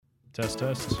Test.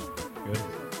 Good.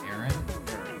 Aaron.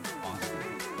 Austin.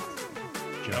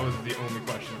 That was the only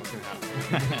question that was gonna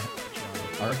happen.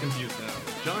 I'm confused now.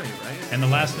 Johnny, right? And the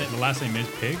last name is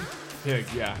Pig? Pig,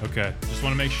 yeah. Okay. Just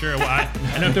want to make sure. Well,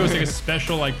 I know if there was like a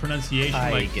special like pronunciation,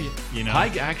 like you know.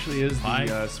 Pig actually is Pig?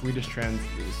 the Swedish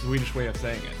way of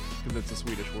saying it because it's a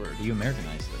Swedish word. You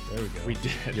Americanized it. There we go. We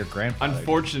did. Your grandfather.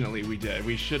 Unfortunately, we did.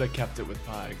 We should have kept it with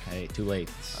Pig. Hey, too late.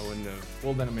 I wouldn't have.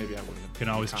 Well, then maybe I wouldn't have. You can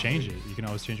always change it. You can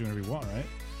always change it whenever you want, right?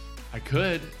 I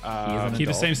could. Keep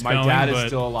the same My spelling. dad is but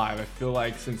still alive. I feel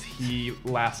like since he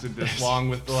lasted this long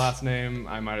with the last name,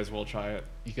 I might as well try it.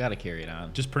 You gotta carry it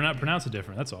on. just pronounce it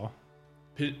different. That's all.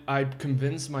 I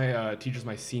convinced my teachers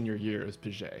my senior year it was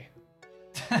Piget.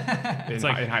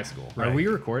 in high school. Right. Are we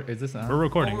Is this on? We're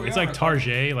recording. Oh, we It's are like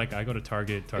Target. Like I go to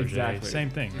Target. Exactly. Same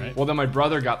thing, right? Well, then my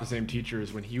brother got the same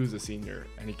teachers when he was a senior,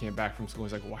 and he came back from school.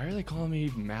 He's like, "Why are they calling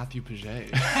me Matthew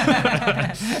Piget?"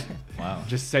 Wow.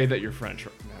 Just say that you're French,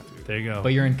 Matthew. There you go. But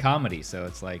you're in comedy, so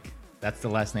it's like that's the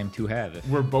last name to have.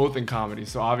 We're both in comedy,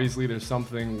 so obviously there's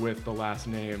something with the last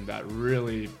name that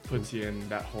really puts you in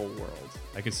that whole world.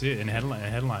 I could see it in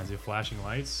headlines. With flashing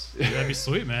lights. That'd be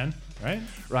sweet, man. Right?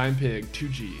 Ryan Pig, 2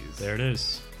 G's. There it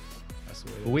is. That's the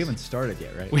way it is. But we haven't started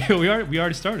yet, right? We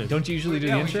already started. Don't you usually do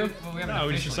the intro? No,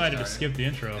 we just decided to skip the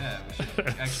intro. Yeah, we should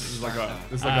actually This is like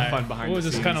start a fun behind We'll the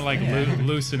just scenes. kind of like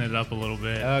loosen it up a little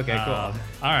bit. Okay, cool. All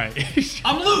right.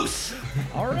 I'm loose.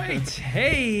 All right.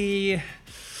 Hey.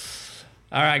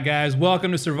 All right, guys.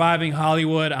 Welcome to Surviving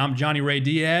Hollywood. I'm Johnny Ray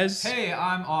Diaz. Hey,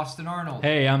 I'm Austin Arnold.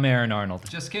 Hey, I'm Aaron Arnold.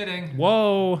 Just kidding.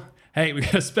 Whoa. Hey, we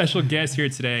got a special guest here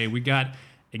today. We got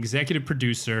executive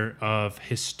producer of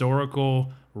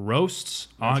Historical Roasts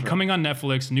coming on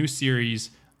Netflix, new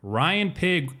series, Ryan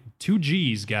Pig, 2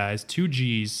 G's, guys, 2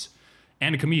 G's,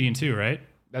 and a comedian too, right?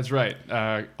 That's right.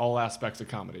 All aspects of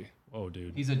comedy. Whoa,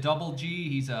 dude. He's a double G.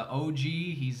 He's a OG.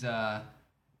 He's a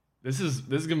This is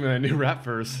gonna be a new rap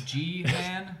verse. G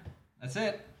man. That's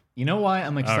it. You know why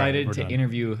I'm excited we're to done.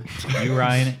 interview you,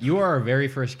 Ryan? You are our very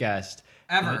first guest.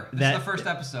 Ever. This That- is the first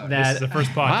episode. This is the first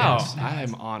podcast. Wow, I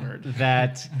am honored.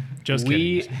 That Just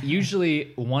we kidding.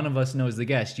 usually one of us knows the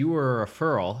guest. You were a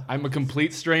referral. I'm a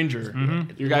complete stranger.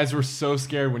 Mm-hmm. You guys were so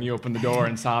scared when you opened the door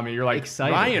and saw me. You're like,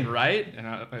 Excited. Ryan, right?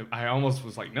 And I almost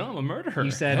was like, no, I'm a murderer.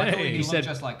 You said, Luckily, you you look said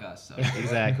just like us. So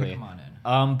exactly. Come on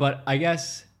in. But I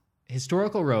guess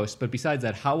historical roast. But besides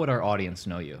that, how would our audience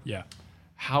know you? Yeah.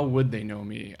 How would they know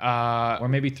me? Or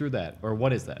maybe through that. Or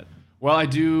what is that? Well, I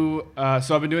do.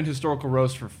 So I've been doing historical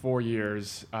roast for 4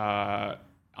 years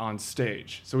on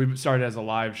stage. So we started as a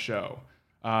live show.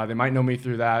 They might know me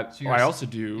through that. So Or I also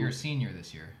do. You're a senior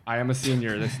this year. I am a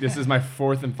senior. This is my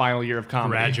 4th and final year of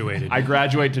comedy. Graduated. I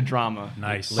graduate to drama.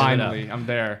 Nice. Finally, I'm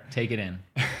there. Take it in.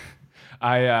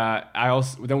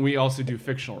 We also do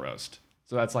fictional roast.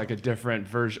 So that's like a different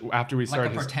version. After we Like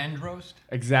started a pretend roast?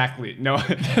 Exactly. No.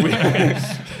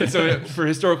 So for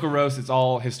historical roast, it's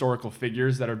all historical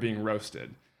figures that are being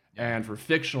roasted. And for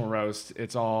fictional roast,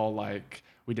 it's all like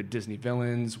we did Disney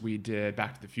villains, we did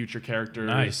Back to the Future characters.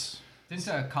 Nice.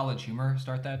 Didn't College Humor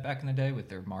start that back in the day with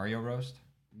their Mario roast?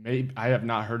 Maybe I have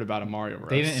not heard about a Mario roast.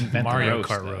 They didn't invent Mario the roast.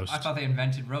 Kart though. roast. I thought they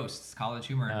invented roasts. College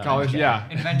Humor College, yeah.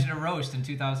 invented a roast in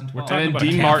 2012. We're talking And about then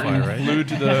a Dean Martin campfire, right? flew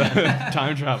to the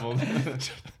time travel.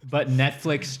 But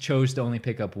Netflix chose to only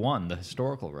pick up one, the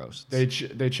historical roasts. They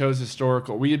chose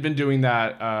historical. We had been doing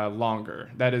that longer.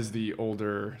 That is the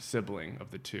older sibling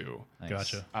of the two. Nice.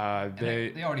 Gotcha. And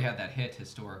they already had that hit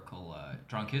historical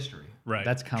Drunk History. Right.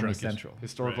 That's Comedy Drunk Central.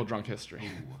 Historical drunk history.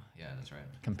 Ooh, yeah, that's right.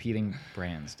 Competing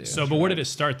brands, dude. So, but where did it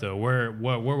start though? Where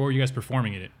were you guys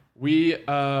performing in it? We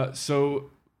so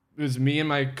it was me and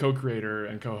my co-creator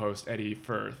and co-host Eddie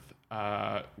Firth.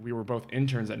 We were both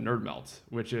interns at Nerd Melt,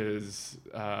 which is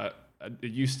it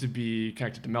used to be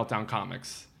connected to Meltdown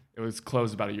Comics. It was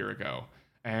closed about a year ago,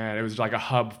 and it was like a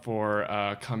hub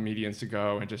for comedians to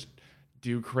go and just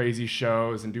do crazy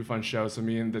shows and do fun shows. So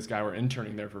me and this guy were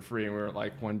interning there for free, and we were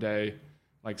like one day,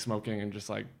 like smoking and just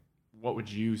like, what would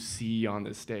you see on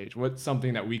this stage? What's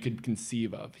something that we could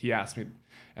conceive of? He asked me,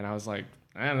 and I was like,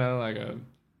 I don't know,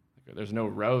 there's no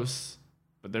roasts,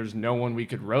 but there's no one we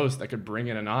could roast that could bring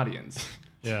in an audience.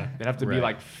 Yeah. They'd have to be Right.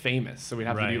 like famous, so we'd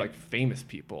have to Right. do like famous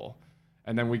people,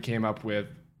 and then we came up with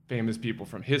famous people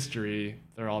from history.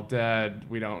 They're all dead.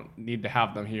 We don't need to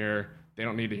have them here. They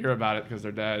don't need to hear about it because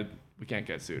they're dead. We can't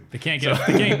get sued. They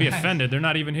can't be offended. They're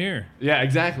not even here. Yeah,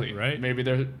 exactly. Right. Maybe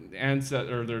their ancestors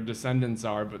or their descendants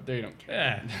are, but they don't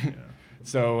care. Yeah.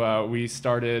 So we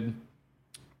started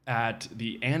at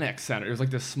the Annex Center. It was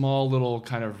like this small little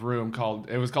kind of room called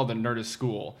the Nerdist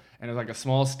School. And it was like a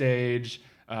small stage.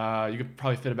 You could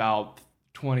probably fit about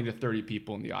 20 to 30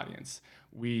 people in the audience.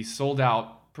 We sold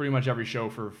out pretty much every show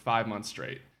for 5 months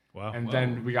straight. Wow. And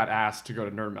then we got asked to go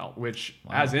to Nerd Melt, which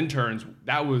as interns,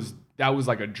 that was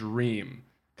like a dream.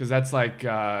 Because that's like,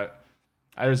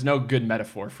 there's no good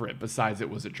metaphor for it besides it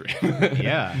was a dream.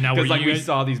 Yeah. Now, were Because like you we guys-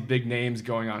 saw these big names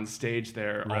going on stage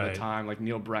there all the Right. time, like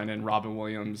Neil Brennan, Robin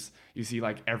Williams. You see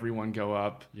like everyone go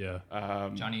up. Yeah,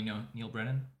 Johnny Neil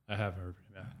Brennan. I have heard.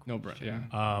 Yeah. No Brennan,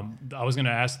 yeah. I was gonna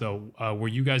ask though, were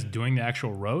you guys doing the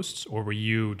actual roasts, or were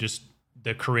you just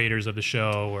the creators of the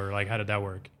show, or like how did that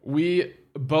work? We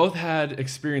both had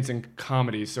experience in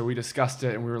comedy, so we discussed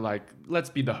it and we were like, let's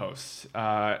be the hosts.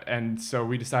 And so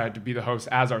we decided to be the hosts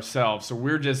as ourselves. So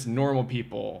we're just normal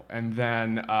people. And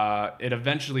then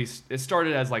it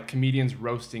started as like comedians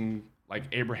roasting like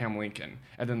Abraham Lincoln.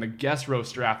 And then the guest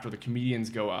roaster after the comedians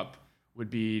go up would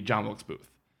be John Wilkes Booth.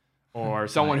 Or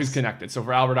someone who's connected. So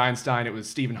for Albert Einstein, it was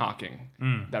Stephen Hawking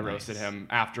that roasted him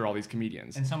after all these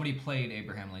comedians. And somebody played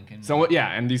Abraham Lincoln. So yeah,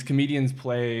 and these comedians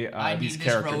play I these need this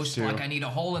characters roast too. like I need a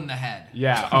hole in the head.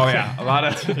 Yeah. Oh yeah. A lot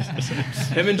of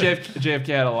him and JFK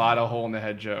had a lot of hole in the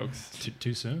head jokes.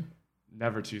 Too soon?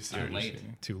 Never too soon. Late.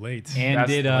 Too late. And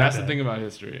That's the thing about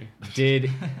history. did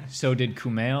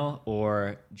Kumail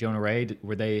or Jonah Ray,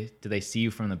 did they see you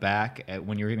from the back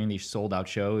when you were hitting these sold out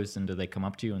shows, and did they come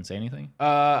up to you and say anything?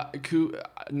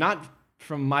 Not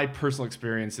from my personal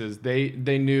experiences. They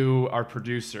knew our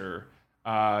producer.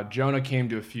 Jonah came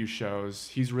to a few shows.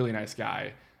 He's a really nice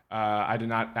guy. I did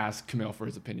not ask Camille for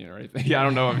his opinion or anything. Yeah, I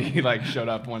don't know if he like showed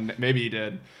up one. Maybe he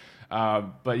did.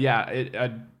 But yeah,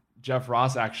 Jeff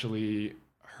Ross actually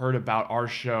heard about our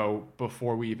show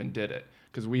before we even did it,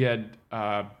 because we had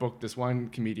booked this one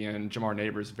comedian, Jamar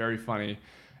Neighbors, very funny.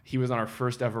 He was on our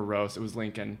first ever roast. It was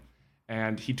Lincoln,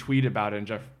 and he tweeted about it,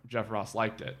 and Jeff Ross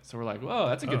liked it. So we're like, whoa,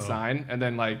 that's a good sign. And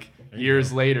then like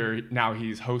years later, now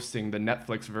he's hosting the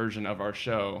Netflix version of our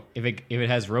show. If it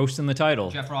has roast in the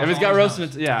title, Jeff Ross If it's got always roast in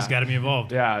knows. it, yeah. He's got to be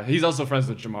involved. Yeah, he's also friends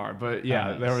with Jamar, but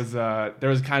yeah, nice. there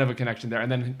was kind of a connection there,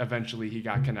 and then eventually he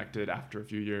got connected after a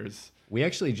few years. we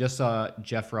actually just saw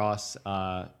Jeff Ross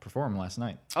perform last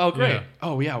night. Oh, great! Yeah.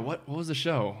 Oh yeah, what was the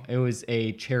show? It was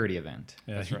a charity event.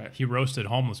 Yeah, That's right. He roasted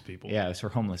homeless people. Yeah, it was for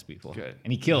homeless people. Good.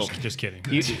 And he killed. Just kidding.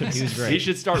 He was great. He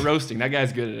should start roasting. That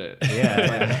guy's good at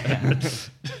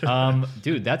it. Yeah.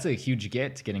 Dude, that's a huge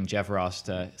getting Jeff Ross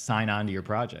to sign on to your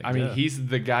project. I mean, Yeah. he's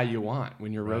the guy you want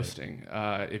when you're roasting.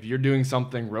 If you're doing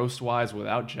something roast-wise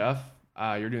without Jeff,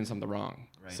 you're doing something wrong.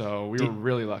 Right. So we were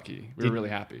really lucky. We were really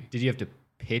happy. Did you have to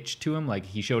pitch to him? Like,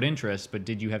 he showed interest, but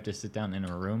did you have to sit down in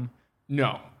a room?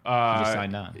 No. just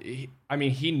signed on.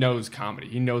 He knows comedy.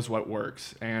 He knows what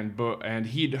works. And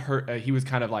he was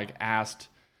kind of like asked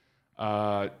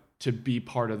to be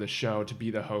part of the show, to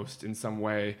be the host in some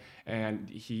way. And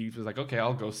he was like, okay,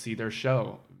 I'll go see their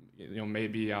show.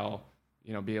 Maybe I'll,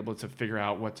 be able to figure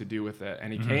out what to do with it.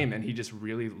 And he came and he just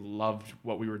really loved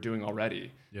what we were doing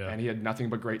already. Yeah. And he had nothing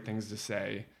but great things to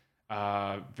say.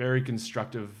 Very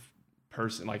constructive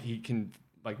person. Like he can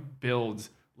like build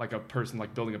like a person,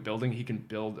 like building a building. He can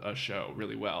build a show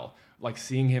really well. Like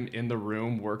seeing him in the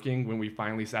room working when we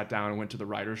finally sat down and went to the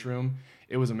writer's room,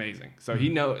 it was amazing. So he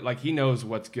knows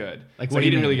what's good. Like, so what do he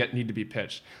you didn't mean? really need to be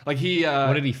pitched. Like he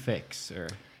What did he fix? Or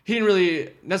he didn't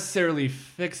really necessarily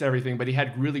fix everything, but he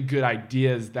had really good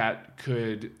ideas that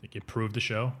could, Like improve the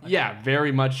show.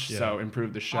 very much so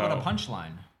improve the show. How about a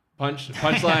punchline?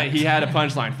 Punchline. He had a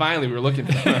punchline. Finally, we were looking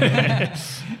for that.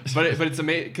 but it's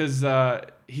amazing because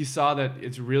he saw that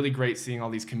it's really great seeing all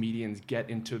these comedians get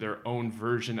into their own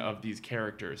version of these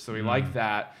characters. So he liked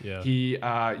that. Yeah. He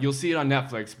you'll see it on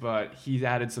Netflix, but he's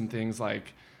added some things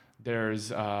like there's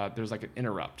like an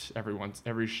interrupt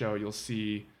every show. You'll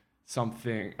see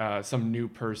something, some new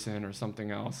person or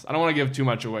something else. I don't want to give too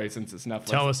much away since it's Netflix.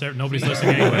 Tell us, nobody's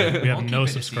listening anyway. We have We'll no keep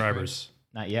it a subscribers.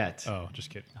 not yet. Oh, just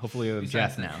kidding. Hopefully we have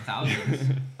Besides Jeff the now.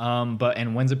 Thousands.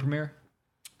 And when's the premiere?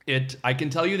 I can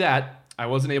tell you that. I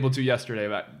wasn't able to yesterday,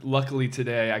 but luckily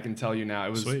today I can tell you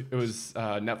now. Sweet. It was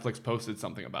Netflix posted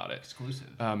something about it. Exclusive.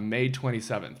 May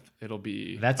 27th. It'll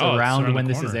be. That's Oh, it's around around when the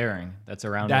this is corner. airing. That's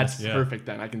around. That's Yeah. perfect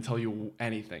then. I can tell you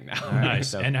anything now. right. Nice.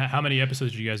 So- And how many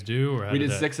episodes did you guys do? Or how We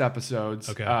did that- 6 episodes.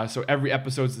 Okay. So every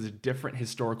episode is a different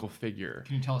historical figure.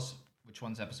 Can you tell us which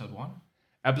one's episode 1?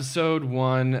 Episode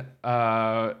 1,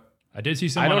 I did see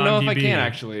some I don't on know if IMDb. I can,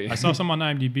 actually. I saw some on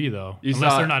IMDb though. You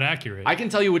Unless saw- they're not accurate. I can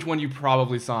tell you which one you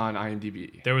probably saw on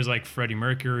IMDb. There was like Freddie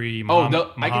Mercury, Oh, Muhammad, I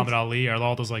can- Muhammad Ali. Are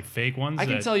all those like fake ones? I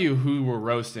can that- tell you who we're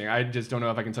roasting. I just don't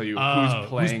know if I can tell you Oh, who's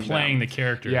playing them. the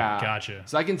character. Yeah. Gotcha.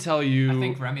 So I can tell you. I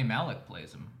think Remy Malek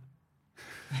plays him.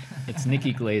 It's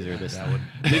Nikki Glazer this time.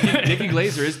 Nikki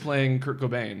Glazer is playing Kurt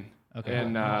Cobain Okay.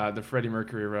 in the Freddie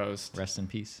Mercury roast. Rest in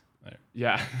peace.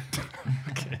 Yeah.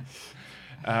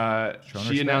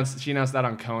 She announced that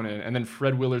on Conan, and then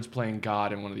Fred Willard's playing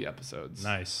God in one of the episodes.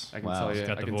 Nice. I can Wow. tell you. He's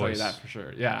got I the can tell you voice. that for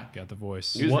sure. Yeah. Got the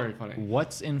voice. He was very funny.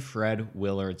 What's in Fred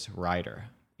Willard's rider,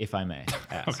 if I may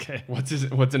ask? Okay. What's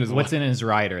in his What's in his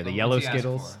rider? The yellow What's he ask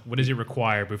Skittles? for? What does he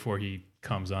require before he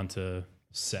comes onto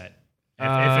set? If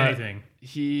Uh, anything.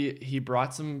 He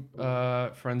brought some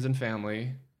friends and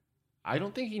family. I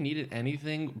don't think he needed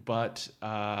anything but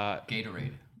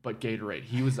Gatorade. Gatorade.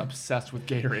 He was obsessed with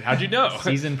Gatorade. How'd you know?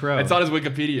 Season pro. It's on his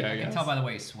Wikipedia, I I can guess. tell by the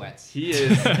way he sweats. He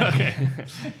is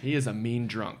he is a mean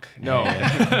drunk. No. When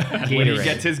he Gatorade.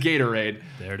 gets his Gatorade.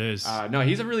 There it is. No,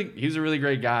 he's a really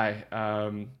great guy.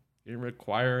 He didn't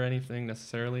require anything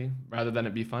necessarily, rather than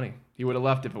it be funny. He would have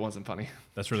left if it wasn't funny.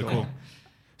 That's really cool.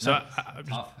 So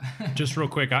Tough. just real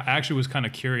quick, I actually was kind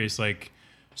of curious. Like,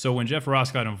 so when Jeff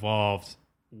Ross got involved,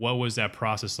 what was that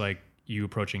process like? You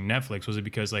approaching Netflix? Was it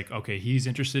because like, okay, he's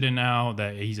interested in now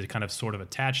that he's kind of sort of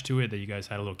attached to it, that you guys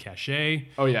had a little cachet?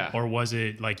 Oh yeah. Or was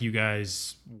it like you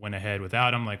guys went ahead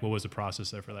without him? Like, what was the process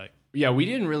there for that? Yeah, we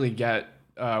didn't really get.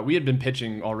 We had been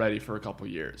pitching already for a couple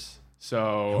years,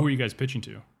 so Who are you guys pitching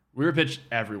to? we were pitched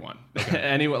everyone.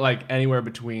 Anywhere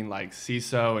between like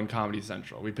CISO and Comedy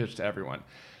Central. We pitched to everyone.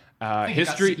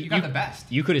 History. You got the best.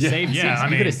 You could have saved. Yeah, CISO. I You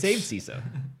mean- could have saved CISO.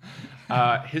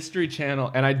 History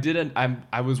Channel, and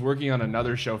I was working on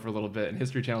another show for a little bit, and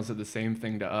History Channel said the same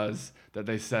thing to us that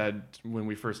they said when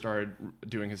we first started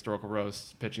doing historical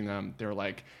roasts, pitching them. They were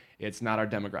like, "It's not our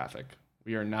demographic.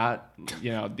 We are not,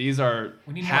 these are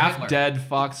We need more half-dead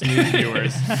Fox News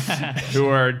viewers who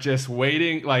are just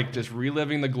waiting, like just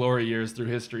reliving the glory years through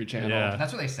History Channel." Yeah.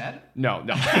 That's what they said? No.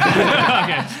 Okay.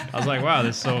 I was like, wow,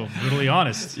 this is so brutally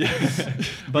honest.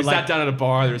 But we sat down at a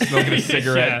bar, they were smoking a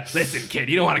cigarette. Yeah. Listen, kid,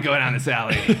 you don't want to go down this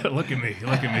alley. Look at me.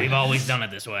 Look at me. We've always done it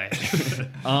this way.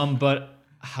 But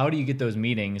how do you get those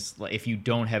meetings like, if you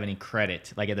don't have any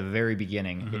credit? Like at the very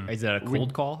beginning, is that a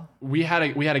cold call? We had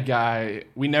a guy.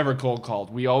 We never cold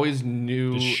called. We always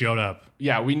knew. Just showed up.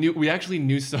 Yeah, we actually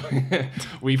knew so.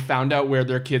 We found out where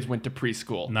their kids went to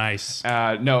preschool. Nice.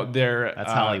 No, they're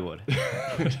That's Hollywood.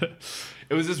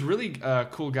 It was this really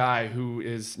cool guy who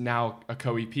is now a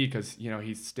co-EP because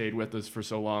he stayed with us for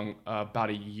so long. About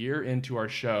a year into our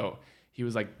show, he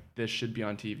was like, "This should be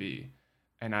on TV,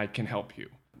 and I can help you."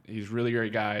 He's a really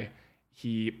great guy.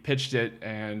 He pitched it,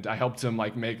 and I helped him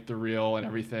like make the reel and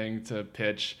everything to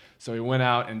pitch. So he went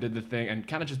out and did the thing, and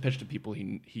kind of just pitched to people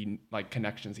he like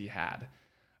connections he had.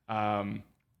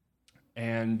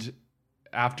 And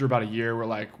after about a year, we're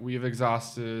like, we've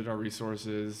exhausted our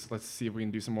resources. Let's see if we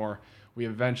can do some more. He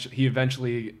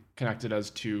eventually connected us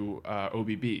to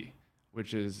OBB,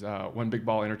 which is One Big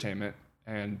Ball Entertainment,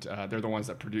 and they're the ones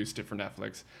that produced it for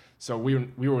Netflix. So we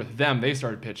were with them. They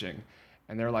started pitching,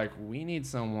 and they're like, we need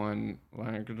someone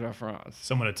like Jeff Ross.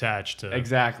 Someone attached to.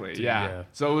 Exactly. Yeah. yeah.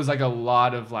 So it was like a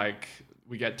lot of like,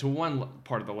 we get to one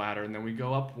part of the ladder, and then we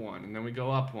go up one, and then we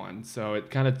go up one. So it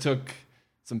kind of took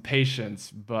some patience,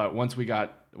 but once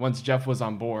Jeff was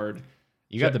on board,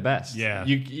 You got the best. Yeah.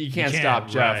 you can't You stop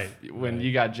can't, Jeff. right, When right.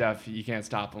 you got Jeff, you can't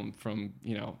stop him from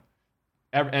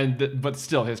but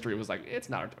still, history was like, it's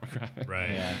not our demographic. Right.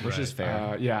 Yeah, which right. is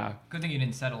fair. Yeah. Good thing you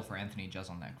didn't settle for Anthony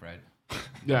Jeselnik, right?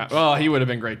 Yeah. Well, he would have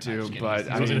been great too, just kidding. but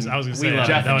I was gonna say love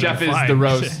that would've Jeff been is fine. the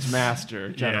roast master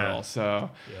general. Yeah. So,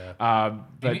 Yeah.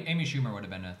 but Amy Schumer would have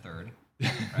been a third,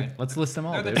 right? Let's list them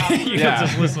all, They're the dude. top You Yeah. got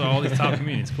to listen to all these top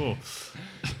comedians. Cool.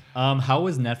 How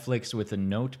was Netflix with the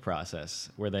note process?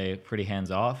 Were they pretty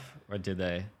hands off, or did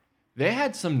they? they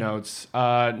had some notes.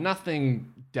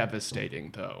 Nothing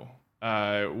devastating though.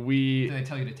 Did they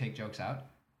tell you to take jokes out?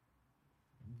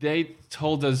 They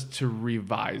told us to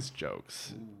revise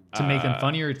jokes. To make them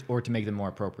funnier or to make them more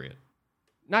appropriate?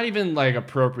 Not even like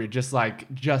appropriate,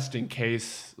 just in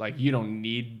case, like you don't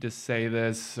need to say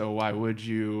this, so why would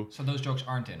you? So those jokes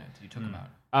aren't in it. You took them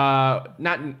out.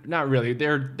 Not really.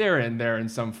 They're in there in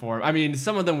some form. I mean,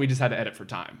 some of them we just had to edit for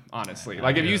time, honestly.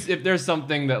 Like if there's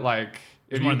something that like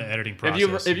It's more in the editing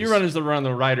process. if you run into the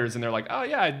writers and they're like, oh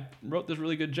yeah, I wrote this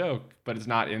really good joke, but it's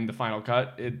not in the final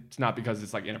cut. It's not because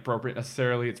it's like inappropriate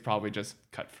necessarily. It's probably just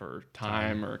cut for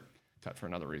time or cut for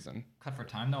another reason. Cut for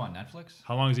time though on Netflix.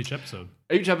 How long is each episode?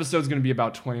 Each episode is going to be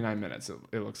about 29 minutes.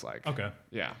 It looks like. Okay.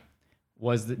 Yeah.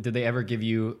 Did they ever give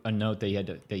you a note that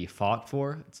you fought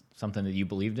for? It's something that you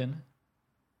believed in?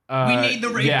 We need the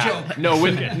rape joke. No,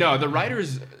 the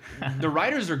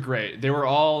writers are great. They're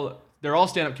all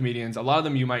stand-up comedians. A lot of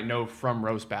them you might know from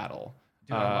Roast Battle.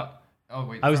 Oh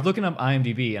wait. I was looking up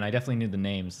IMDb and I definitely knew the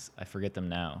names. I forget them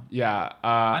now. Yeah.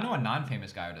 I know a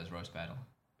non-famous guy who does roast battle.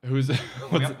 Who's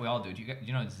We all do. Do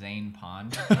you know Zane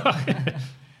Pond?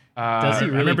 Does he I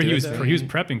really remember do he was that? he was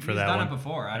prepping for He's that done one. it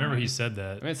before. I remember he said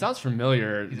that. I mean, it sounds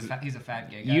familiar. He's a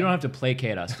fat gay guy. You don't have to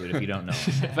placate us, dude, if you don't know.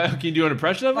 Can you do an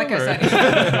impression of Like him?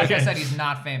 I said, he's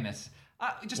not famous.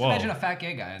 Just Whoa. imagine a fat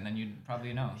gay guy, and then you'd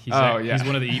probably know. He's yeah. he's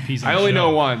one of the EPs. I only know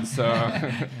one, so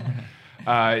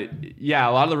yeah,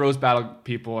 a lot of the roast battle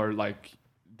people are like,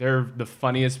 they're the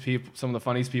funniest people, some of the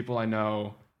funniest people I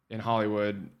know in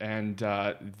Hollywood, and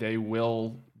they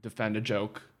will defend a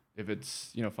joke if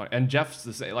it's fun. And Jeff's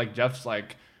the same. Like Jeff's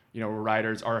like,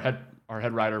 writers. Our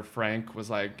head writer Frank was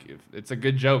like, if it's a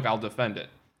good joke, I'll defend it.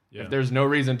 Yeah. If there's no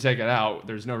reason to take it out,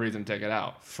 there's no reason to take it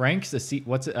out. Frank's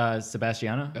what's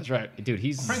Sebastiano? That's right. Dude,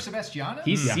 he's Frank Sebastiano?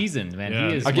 seasoned, man. Yeah.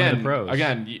 He is one of the pros.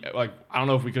 Like I don't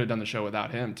know if we could have done the show without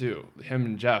him too. Him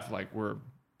and Jeff like were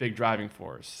big driving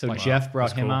force. So like, Jeff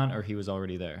brought that's him cool. on, or he was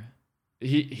already there?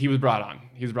 he was brought on.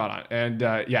 And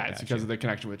it's because of the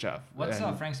connection with Jeff. What's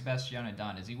And Frank Sebastiano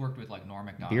done? Has he worked with like Norm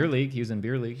Macdonald? Beer League. He was in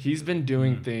Beer League. He's been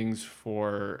doing things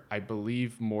for, I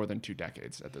believe, more than 2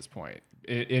 decades at this point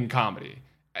in comedy.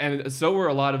 And so were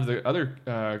a lot of the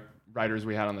other writers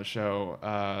we had on the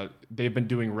show. They've been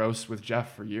doing roasts with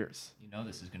Jeff for years. You know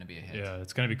this is going to be a hit. Yeah,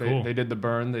 it's gonna be cool. They did The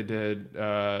Burn. They did.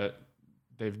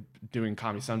 They've doing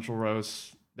Comedy Central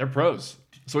roasts. They're pros.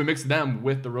 So we mixed them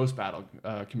with the roast battle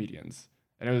comedians,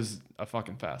 and it was a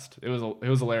fucking fest. It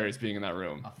was hilarious being in that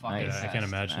room. A fucking Nice. I fest. can't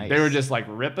imagine. Nice. They were just like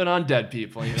ripping on dead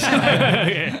people.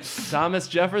 Thomas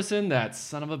Jefferson, that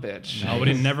son of a bitch.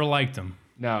 Nobody never liked him.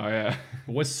 No, yeah.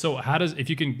 If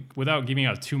you can, without giving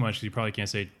out too much, 'cause you probably can't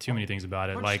say too many things about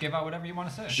it. Or Like, just give out whatever you want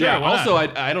to say. Sure, yeah. why not? Also,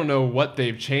 I don't know what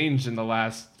they've changed in the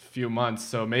last few months,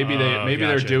 so maybe they're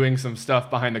gotcha. doing some stuff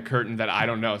behind the curtain that I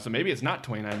don't know. So maybe it's not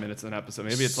 29 minutes an episode.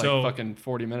 Maybe it's So- like fucking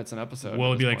 40 minutes an episode.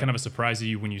 will at it be this like point. kind of a surprise to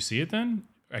you when you see it then?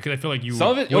 Because I feel like you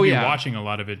Some of it- you'll be yeah. watching a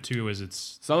lot of it too, as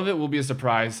it's Some of it will be a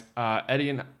surprise. Eddie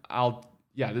and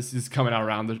this is coming out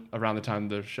around the time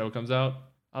the show comes out.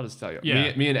 I'll just tell you.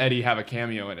 Yeah. Me and Eddie have a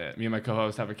cameo in it. Me and my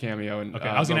co-host have a cameo in. okay.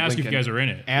 I was gonna ask you if you guys are in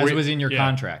it. As was in your yeah.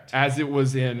 contract. As it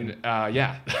was in,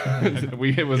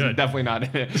 it was Good. definitely not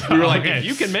in it. We were like, Okay. if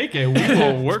you can make it, we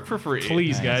will work for free.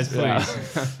 Please, guys, please.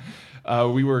 Yeah.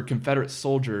 We were Confederate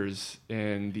soldiers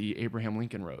in the Abraham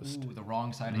Lincoln roast. Ooh, the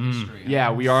wrong side of history.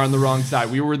 Yeah, we are on the wrong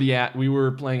side. We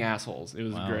were playing assholes. It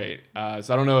was Wow. great.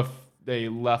 So I don't know if they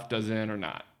left us in or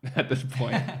not at this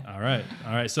point. All right.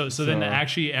 So then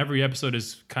actually every episode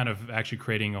is kind of actually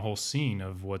creating a whole scene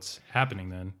of what's happening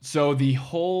then. So the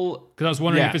whole, Because I was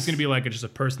wondering if Yes. it's going to be like just a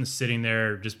person sitting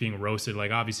there just being roasted. Like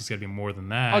obviously it's got to be more than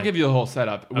that. I'll give you the whole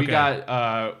setup. We Okay.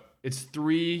 got it's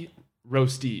 3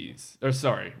 roasters, and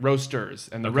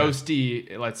the Okay.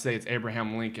 roastee, let's say it's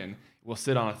Abraham Lincoln, will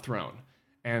sit on a throne,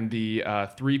 and the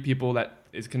 3 people that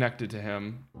are connected to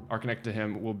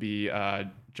him will be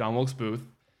John Wilkes Booth,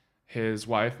 his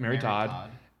wife Mary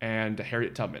Todd, and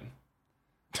Harriet Tubman.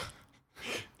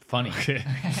 Funny.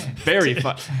 Very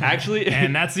fun, actually.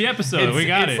 And that's the episode. We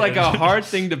got it's it. like a hard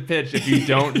thing to pitch if you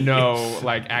don't know,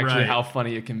 like actually Right. how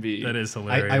funny it can be. That is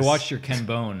hilarious. I watched your Ken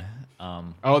Bone.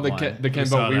 Oh, the Ken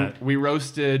saw Bone. that. We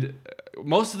roasted.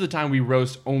 Most of the time, we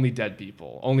roast only dead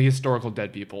people, only historical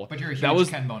dead people. But you're a huge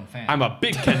Ken Bone fan. I'm a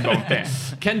big Ken Bone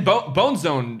fan. Bone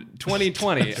Zone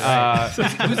 2020.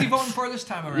 Who's he voting for this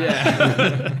time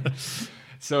around?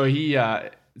 Yeah.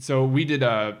 So we did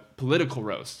a political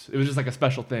roast. It was just like a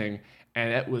special thing,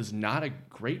 and it was not a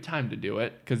great time to do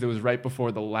it because it was right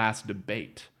before the last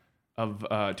debate of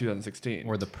 2016.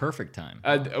 Or the perfect time.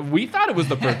 We thought it was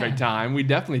the perfect time. We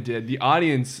definitely did. The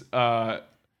audience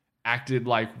acted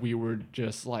like we were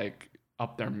just like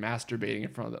up there masturbating in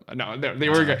front of them. No, they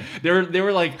were good. They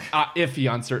were like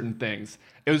iffy on certain things.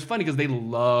 It was funny because they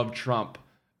love Trump,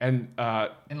 and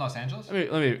In Los Angeles?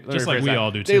 let me Just like rephrase we that.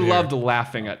 all do, They too, here. loved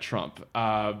laughing at Trump,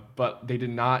 but they did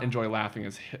not enjoy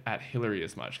laughing at Hillary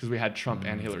as much because we had Trump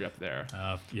and Hillary up there.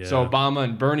 Yeah. So Obama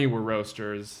and Bernie were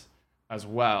roasters as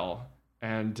well,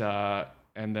 and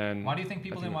then Why do you think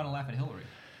people didn't want to laugh at Hillary?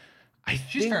 I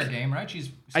She's think, fair game, right? She's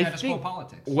I status quo think-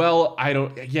 politics. Well, I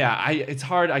don't. Yeah, it's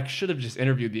hard. I should have just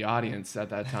interviewed the audience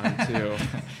at that time too.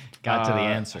 Got to the A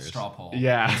answers. straw poll.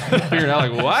 Yeah, figuring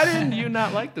out like why didn't you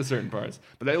not like the certain parts?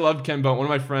 But they loved Ken Bone. One of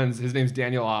my friends, his name's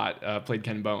Daniel Ott, played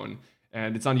Ken Bone,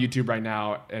 and it's on YouTube right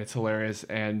now. And it's hilarious.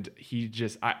 And he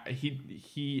just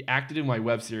he acted in my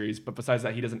web series, but besides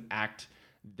that, he doesn't act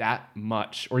that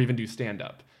much or even do stand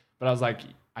up. But I was like,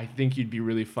 I think you'd be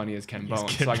really funny as Ken Bone.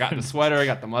 Ken So I got the sweater, I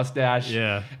got the mustache,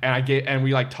 Yeah. and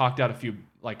we like talked out a few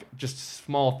like just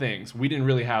small things. We didn't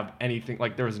really have anything,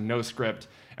 like there was no script,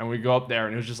 and we go up there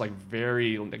and it was just like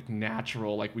very like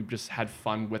natural, like we just had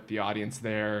fun with the audience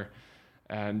there,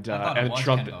 and I thought it was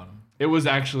Trump. Ken Bone. It was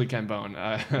actually Ken Bone.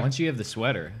 Once you have the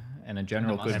sweater, and a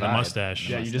general And a good And a vibe. mustache.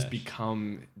 Yeah, Yeah, you just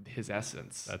become his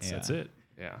essence. That's Yeah. it.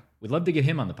 yeah. We'd love to get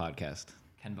him on the podcast.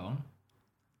 Ken Bone.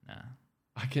 Nah,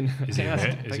 I can Is he ask,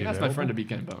 avai- I is he can ask my available? friend to be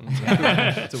Ken Bone.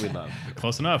 that's what we love.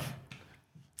 Close enough.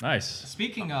 Nice.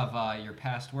 Speaking of your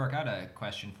past work, I had a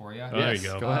question for you. Oh, there you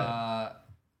Yes, go. go ahead.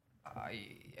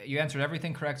 You answered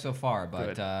everything correct so far,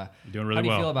 but Good. You're doing really how do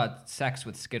you well. feel about sex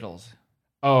with Skittles?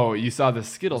 Oh, you saw the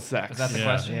Skittle sex. Is that the Yeah.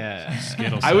 question? Yeah.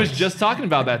 Skittles. I was just talking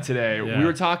about that today. Yeah. We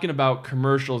were talking about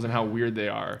commercials and how weird they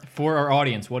are. For our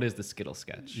audience, what is the Skittle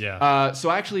sketch? Yeah.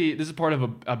 So actually, this is part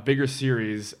of a bigger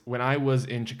series. When I was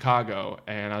in Chicago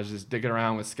and I was just digging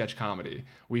around with sketch comedy,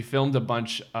 we filmed a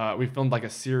bunch. We filmed like a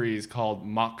series called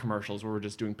Mock Commercials, where we're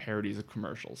just doing parodies of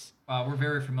commercials. We're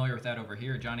very familiar with that over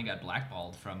here. Johnny got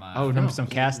blackballed from. Oh, From no. some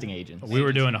casting agents. we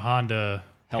were doing Honda.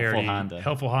 Helpful Honda.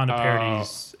 Helpful Honda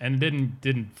parodies, and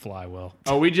didn't fly well.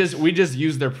 Oh, we just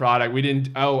used their product. We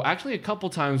didn't. Oh, actually, a couple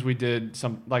times we did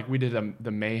some. Like we did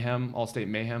the Mayhem, Allstate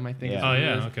Mayhem, I think. Yeah. is Oh what it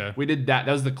yeah, is. okay. We did that.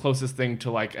 That was the closest thing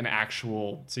to like an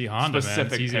actual See Honda, man. It's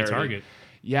specific easy to parody. target.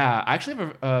 Yeah, I actually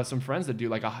have some friends that do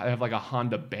like have like a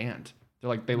Honda band. They're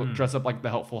like they look dress up like the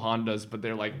Helpful Hondas, but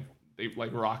they like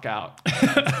rock out.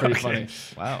 It's pretty funny.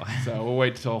 Wow. So we'll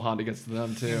wait till Honda gets to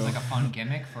them too. Seems like a fun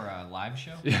gimmick for a live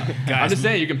show. I'm Guys, just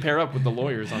saying you can pair up with the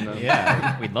lawyers on them.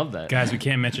 Yeah, we'd love that. Guys, we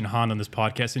can't mention Honda on this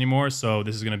podcast anymore, so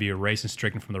this is going to be erased and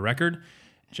stricken from the record.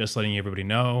 Just letting everybody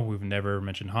know, we've never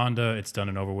mentioned Honda. It's done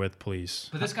and over with, please.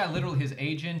 But this guy, literally, his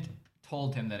agent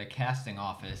told him that a casting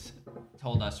office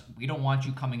told us, we don't want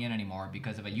you coming in anymore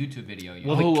because of a YouTube video. You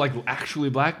Oh, like actually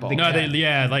blackball. No, actually,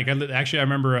 I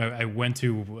remember I went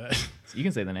to, You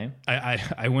can say the name.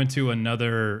 I went to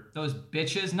another. Those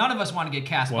bitches. None of us want to get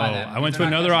cast Well, by them. I went to They're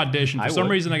not another casting- audition. For I some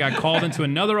would. reason, I got called into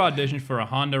another audition for a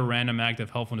Honda Random Act of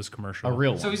Helpfulness commercial. A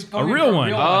real one. So he's going A in real for a one.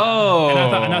 real Oh.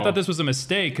 And I thought this was a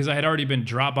mistake because I had already been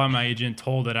dropped by my agent,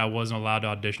 told that I wasn't allowed to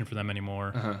audition for them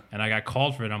anymore. And I got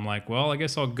called for it. I'm like, well, I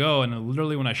guess I'll go. And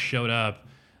literally when I showed up,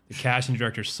 the casting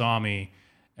director saw me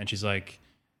and she's like,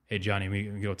 hey, Johnny, we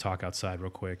can go talk outside real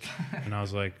quick. And I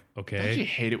was like, Don't you okay.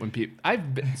 hate it when people?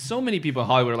 So many people in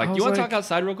Hollywood are like, I "Do you was want to like- talk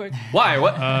outside real quick?" Why?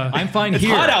 What? I'm fine it's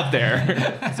here. hot out there.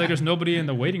 It's like there's nobody in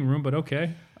the waiting room, but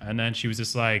okay. And then she was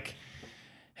just like,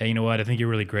 hey, you know what? I think you're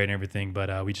really great and everything,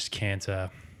 but we just can't, I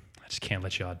just can't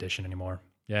let you audition anymore.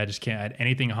 Yeah, I just can't.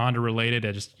 Anything Honda related,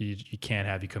 you can't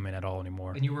have you come in at all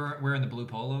anymore. And you were wearing the blue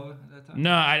polo at that time?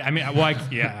 No, I mean, well,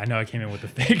 I know I came in with the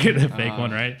fake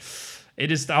one, right?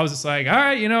 I was just like, all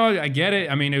right, I get it.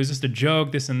 I mean, it was just a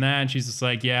joke, this and that. And she's just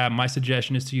like, yeah, my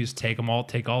suggestion is to take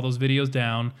all those videos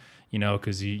down,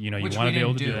 because you Which want we to be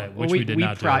able didn't to do do. that, Well, which we did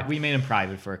not do. We made him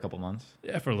private for a couple months.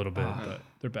 Yeah, for a little bit, but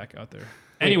they're back out there.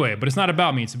 Anyway, but it's not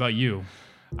about me; it's about you.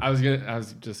 I was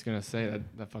just gonna say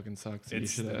that fucking sucks. You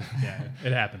should. Yeah,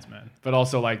 it happens, man. But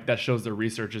also, like, that shows the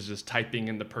research is just typing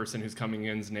in the person who's coming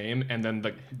in's name and then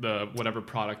the whatever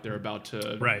product they're about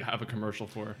to Right. have a commercial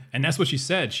for. And that's what she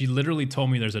said. She literally told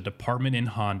me there's a department in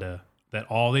Honda that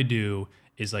all they do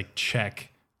is like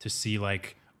check to see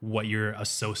like what you're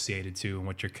associated to and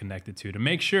what you're connected to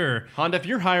make sure. Honda, if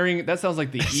you're hiring, that sounds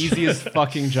like the easiest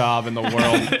fucking job in the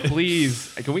world.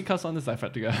 Please, can we cuss on this? I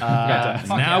have to go. Fuck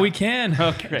Now yeah. we can.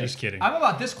 Okay. Just kidding. I'm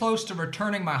about this close to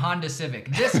returning my Honda Civic.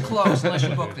 This close, unless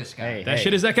you book this guy. Hey, That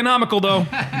shit is economical though.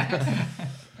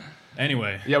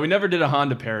 Anyway, Yeah, we never did a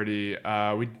Honda parody.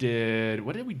 We did.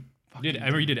 What did we? I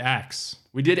remember you did Axe.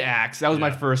 We did Axe. That was my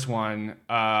Yeah. first one.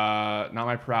 Not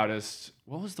my proudest.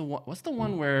 What was the one? What's the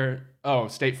one where? Oh,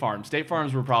 State Farm. State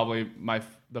Farms were probably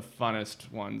the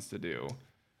funnest ones to do.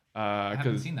 I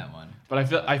haven't seen that one.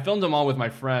 But I filmed them all with my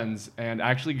friends, and I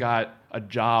actually got a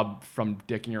job from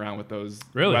dicking around with those.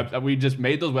 Really? We just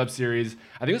made those web series.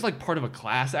 I think it was like part of a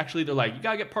class. Actually, they're like, you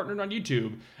gotta get partnered on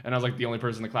YouTube, and I was like the only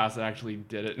person in the class that actually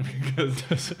did it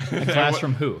because A class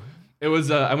from who? it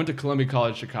was. I went to Columbia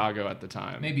College Chicago at the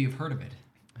time. Maybe you've heard of it.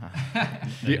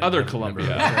 The other Columbia,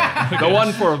 the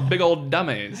one for big old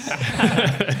dummies.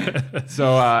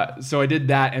 So I did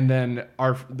that, and then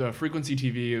the Frequency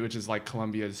TV, which is like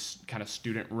Columbia's kind of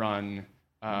student-run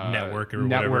Network or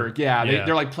network. whatever. Yeah, Yeah.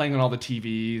 they're like playing on all the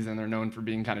TVs, and they're known for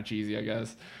being kind of cheesy, I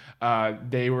guess.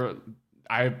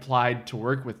 I applied to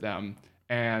work with them,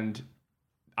 and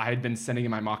I had been sending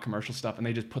in my mock commercial stuff, and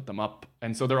they just put them up.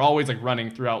 And so they're always like running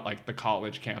throughout like the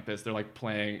college campus. They're like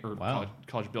playing, or Wow.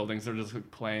 college buildings. They're just like,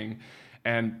 playing.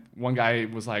 And one guy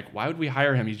was like, "Why would we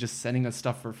hire him? He's just sending us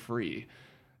stuff for free."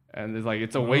 And it's like,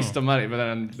 it's a waste of money. But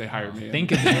then they hired me.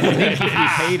 Think if we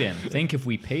paid him. Think if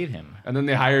we paid him. And then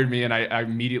they hired me, and I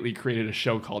immediately created a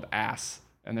show called Ass.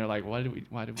 and they're like, why did we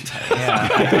Yeah,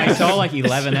 I saw like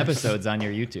 11 episodes on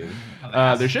your YouTube.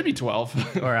 there should be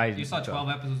 12. Or I You saw 12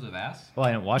 episodes of Ass? Well,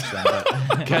 I didn't watch them,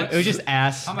 but it was just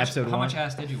Ass How much, episode how 1. much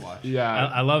Ass did you watch? Yeah,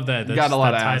 I love that. That's, got a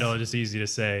lot that of ass. title is just easy to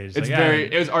say. it's like,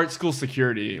 very. It was Art School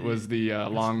Security was the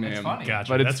long name. funny.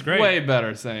 Gotcha. But it's That's great. way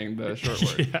better saying the short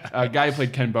word. Guy who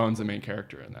played Ken Bone's the main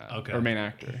character in that, Okay. or main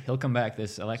actor. He'll come back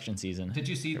this election season. Did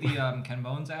you see the Ken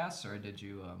Bones Ass, or did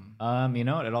you? You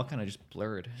know what? It all kind of just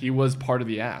blurred. He was part of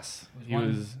the ass. He one-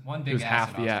 was one he big was ass half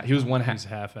at the Austin. ass. He was one He's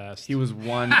half. half-assed. He was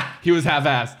one. He was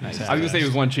half-assed. I was gonna say he half-assed.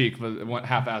 was one cheek, but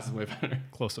half-assed is way better.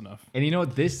 Close enough. And you know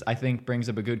what? This, I think, brings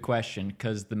up a good question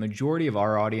because the majority of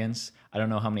our audience, I don't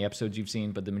know how many episodes you've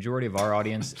seen, but the majority of our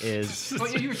audience is.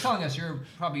 Well, you were telling us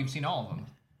you've seen all of them.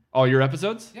 All your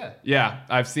episodes? Yeah. Yeah,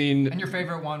 I've seen And your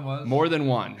favorite one was? more than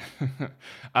one.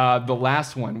 The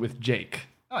last one with Jake.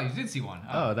 Oh, you did see one.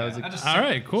 Oh, that was a- I just All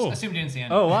right, cool. assumed you didn't see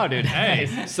any. Oh, wow, dude.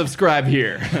 Hey, Subscribe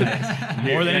here.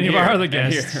 more than any of our other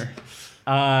guests.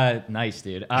 Nice,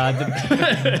 dude.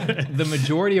 The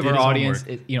majority of Did our his audience,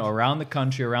 homework. around the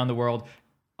country, around the world,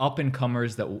 up and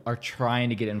comers that are trying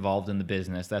to get involved in the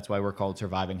business. That's why we're called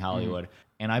Surviving Hollywood.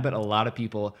 And I bet a lot of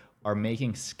people are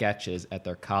making sketches at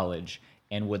their college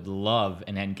and would love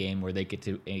an end game where they get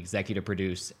to executive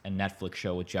produce a Netflix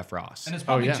show with Jeff Ross. And it's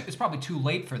probably yeah. it's probably too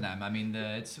late for them. I mean,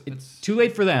 it's Too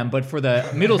late for them, but for the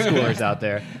middle schoolers out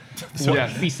there,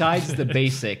 Yes. besides the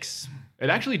basics, It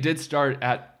actually did start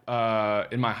at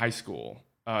in my high school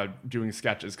doing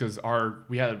sketches because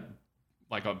we had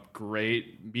like a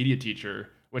great media teacher,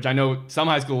 which I know some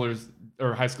high schoolers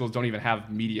or high schools don't even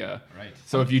have media. Right.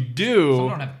 So if you do, some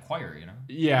don't have choir, you know.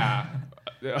 yeah.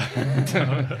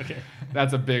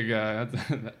 That's a big.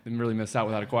 Really missed out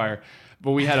without a choir.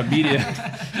 But we had a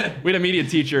media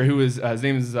teacher who was his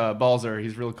name is Balzer.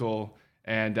 He's really cool,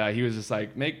 and he was just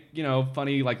like make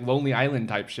funny like Lonely Island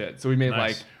type shit. So we made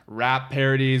Nice. like rap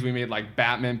parodies. We made like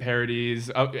Batman parodies,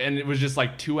 and it was just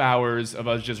like 2 hours of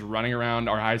us just running around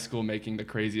our high school making the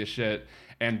craziest shit.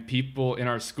 And people in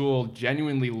our school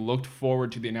genuinely looked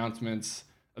forward to the announcements,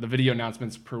 the video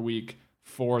announcements per week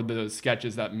for the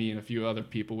sketches that me and a few other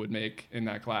people would make in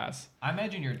that class. I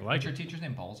imagine like what's your teacher's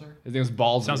name, Balzer? His name was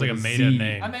Balzer. Sounds with like a Z. made-up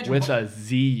name. I imagine With a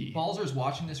Z. Balzer's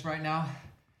watching this right now,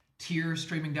 tears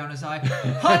streaming down his eye.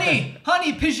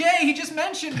 honey, Paget, he just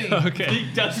mentioned me. Okay.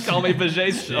 He does call me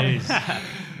Paget still. Jeez.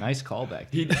 nice callback.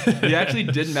 He actually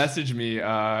did message me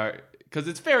because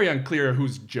it's very unclear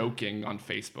who's joking on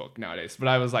Facebook nowadays. But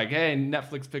I was like, hey,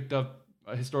 Netflix picked up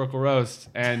a historical roast.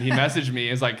 And he messaged me.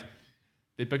 It's like,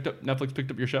 Netflix picked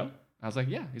up your show? I was like,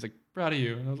 yeah. He's like, proud of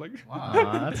you. And I was like, Wow.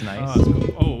 That's nice. Oh, that's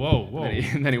cool. Oh, whoa, whoa.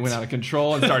 and then he went out of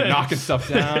control and started knocking stuff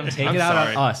down. Take I'm it out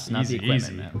sorry. on us, not Easy, the equipment,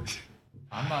 easy. man.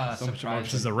 I'm So much surprised.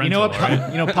 This is a You rental, know what? right?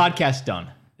 Podcast done.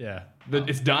 Yeah.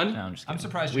 It's done? No, I'm just I'm kidding.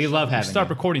 surprised We you're love still- having Start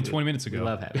you. recording 20 minutes ago. We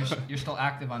love having you. You're still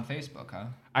active on Facebook, huh?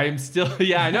 I am still,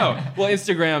 yeah, I know. Well,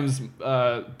 Instagram's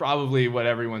probably what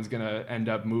everyone's going to end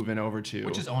up moving over to.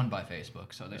 Which is owned by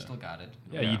Facebook, so they still got it.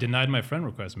 Yeah, you denied my friend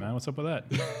request, man. What's up with that?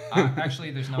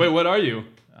 Actually, there's no. Wait, what are you?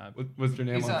 What's your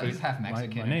name He's, on he's Facebook? half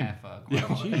Mexican name. and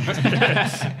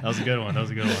half. That was a good one.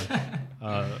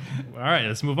 All right,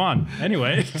 let's move on.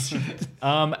 Anyway.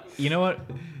 You know what?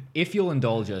 If you'll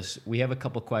indulge us, we have a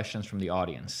couple questions from the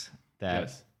audience that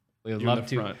Yes. we would You in love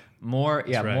the to front. more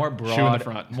right. more Shoe in the broad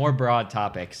front. more broad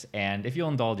topics. And if you'll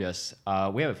indulge us,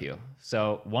 we have a few.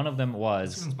 So one of them This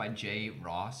was one's by Jay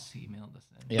Ross. He emailed us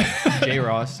in. yeah, Jay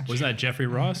Ross. Wasn't that Jeffrey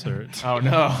Ross? Or Oh,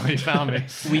 no. He found me.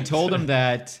 We told him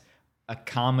that a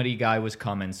comedy guy was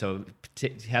coming, so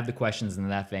have the questions in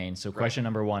that vein. So question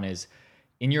number one is,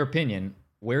 in your opinion,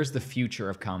 where's the future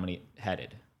of comedy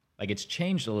headed? Like it's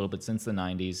changed a little bit since the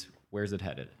 90s. Where's it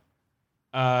headed?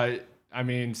 I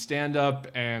mean, stand-up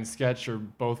and sketch are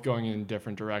both going in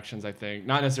different directions, I think.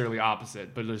 Not necessarily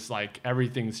opposite, but just like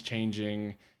everything's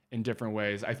changing in different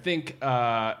ways. I think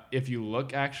if you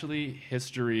look, actually,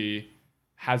 history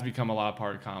has become a lot of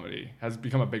part of comedy, has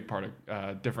become a big part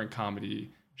of different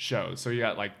comedy shows. So you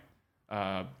got like,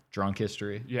 Drunk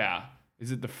history. yeah.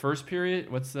 Is it the first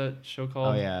period? What's that show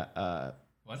called? Oh yeah.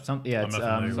 What? Yeah, I'm it's not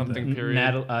familiar with something that. period.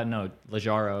 No,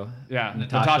 Lajaro. Yeah,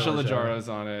 Natasha Natasha Leggero. Leggero's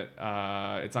on it.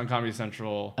 It's on Comedy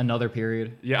Central. Another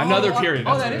period. Yeah, Oh, another oh, period.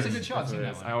 oh, that's that what is it a good show. I've That's seen what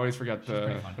it that is. one. I always forget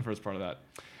pretty fun. the first part of that.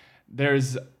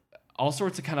 There's all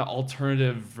sorts of kind of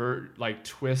alternative like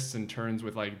twists and turns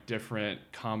with like different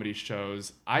comedy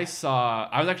shows. I was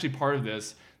actually part of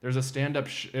this. There's a stand-up.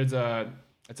 It's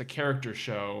a character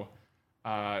show.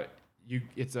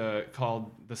 It's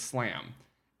called The Slam,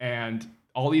 and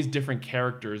all these different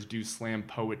characters do slam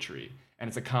poetry. and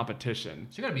it's a competition.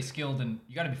 So you gotta be skilled and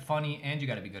you gotta be funny and you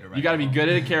gotta be good at writing. You got to be good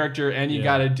at a character, and you Yeah.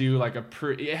 got to do like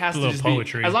it has A to little just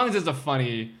poetry. be as long as it's a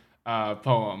funny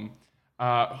poem.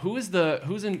 Who's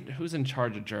in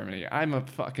charge of Germany? I'm a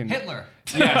fucking Hitler.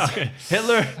 Yes, Okay.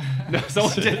 Hitler. No,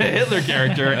 someone did a Hitler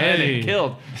character and Hey. it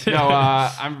killed. No,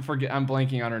 I'm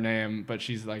blanking on her name, but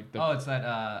she's like the. Oh, it's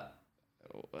that.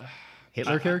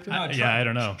 Hitler character? No, Trump, Yeah, I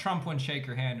don't know. Trump wouldn't shake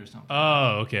your hand or something.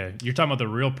 Oh, okay. You're talking about the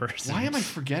real person. Why am I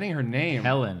forgetting her name?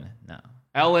 Helen. No.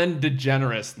 Ellen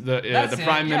DeGeneres, That's the it,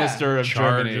 Prime yeah. Minister of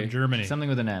Charge Germany. of Germany. Something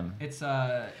with an M. It's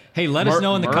Hey, let us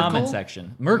know in the Merkel? comment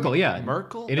section. Merkel, yeah.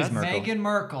 Merkel? It is That's Merkel. Meghan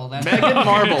Merkel. That's Meghan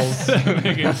Marbles.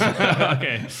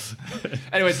 Okay.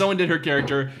 Anyway, someone did her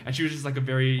character, and she was just like a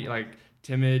very like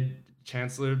timid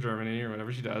chancellor of Germany or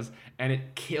whatever she does, and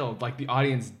it killed. Like the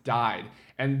audience died.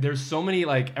 And there's so many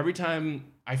like every time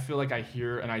I feel like I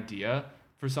hear an idea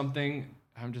for something,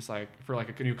 I'm just like for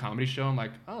like a new comedy show, I'm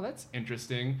like, oh, that's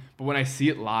interesting. But when I see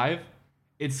it live,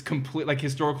 it's complete like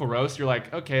historical roast. You're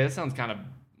like, okay, that sounds kind of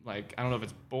like I don't know if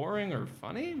it's boring or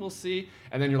funny. We'll see.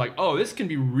 And then you're like, oh, this can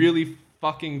be really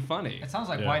fucking funny. It sounds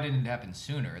like Yeah. why didn't it happen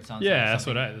sooner? It sounds Yeah, like that's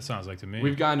something- what it sounds like to me.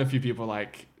 We've gotten a few people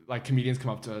like comedians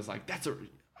come up to us like, that's a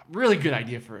really good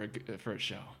idea for a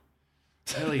show.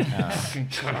 Really fucking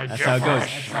good idea. That's how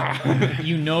it goes.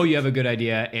 You know you have a good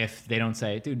idea if they don't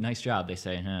say, dude, nice job. They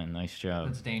say, nice job.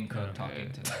 That's Dane Cook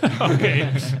talking to.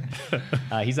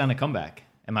 Okay. He's on a comeback.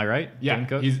 Am I right? Yeah, Dane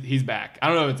Cook? he's back. I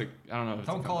don't know if it's a. I don't know. If it's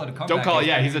Don't call it a comeback. Don't call it. He's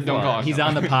Yeah, back he's a. Don't before. call it. He's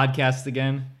on the podcast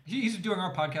again. He's doing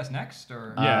our podcast next,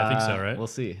 or Yeah, I think so, right? We'll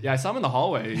see. Yeah, I saw him in the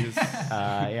hallway.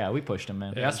 Yeah, we pushed him,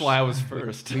 man. That's why I was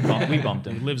first. We bumped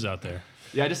He him. lives out there.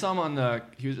 Yeah, I just saw him on the.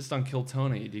 He was just on Kill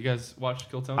Tony. Do you guys watch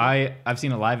Kill Tony? I've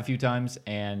seen it live a few times,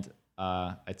 and it's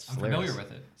I'm hilarious. familiar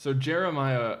with it. So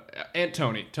Jeremiah and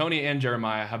Tony and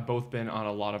Jeremiah have both been on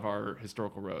a lot of our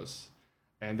historical roasts,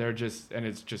 and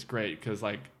it's just great because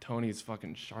like Tony's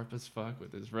fucking sharp as fuck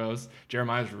with his roast.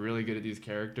 Jeremiah's really good at these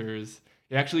characters.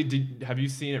 He actually have you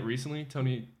seen it recently,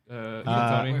 Tony?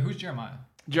 Tony? Wait, who's Jeremiah?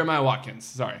 Jeremiah Watkins.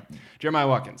 Sorry, Jeremiah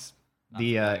Watkins. Not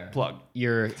The familiar. Plug.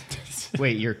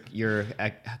 You're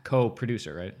a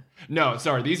co-producer, right? No,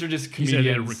 sorry, these are just He said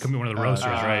comedians. that one of the roasters,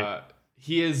 right?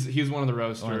 He's one of the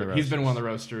roasters. One of the He's been roasters. one of the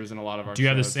roasters in a lot of our Do you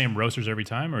have the shows. same roasters every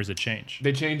time, or is it change?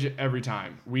 They change it every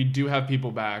time. We do have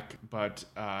people back, but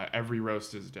every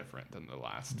roast is different than the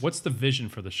last. What's the vision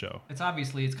for the show? It's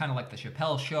kind of like the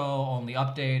Chappelle Show, only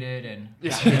updated and.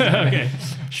 Yeah. Okay.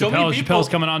 So many people- Chappelle's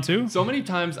coming on too? So many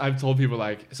times I've told people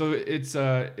like, so it's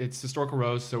historical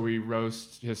roast, so we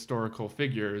roast historical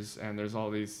figures, and there's all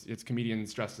these, it's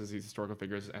comedians dressed as these historical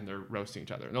figures, and they're roasting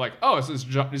each other. And they're like, oh, it's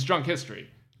drunk history.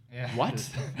 Yeah. What?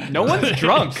 No one's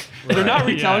drunk. They're not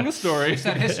retelling Yeah. a story. You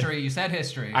said history. You said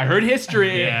history. I heard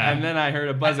history, Yeah. and then I heard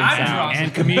a buzzing I'm sound. drunk.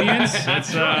 And comedians?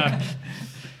 It's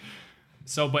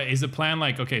So, but is the plan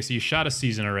like, okay, so you shot a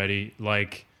season already,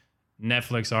 like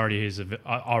Netflix already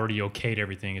okayed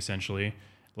everything essentially.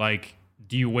 Like,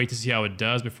 do you wait to see how it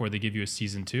does before they give you a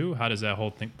season 2? How does that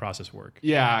whole process work?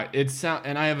 Yeah,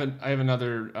 and I have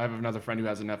another friend who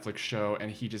has a Netflix show,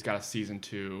 and he just got a season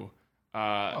 2.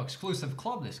 Oh, exclusive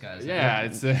club. This guy's. Yeah,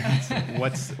 it's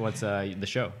What's the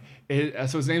show?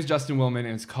 so his name's Justin Willman, and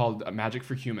it's called Magic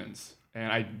for Humans. And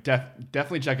I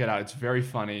definitely check it out. It's very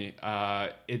funny.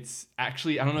 It's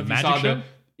actually, I don't know if Magic you saw show?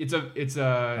 it's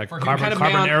a Like For carbon, kind of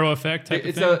carbon man- arrow effect type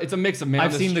it's of thing? it's a mix of man.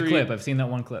 I've on seen the Street. clip. I've seen that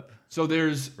one clip. So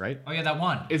there's Right? Oh yeah, that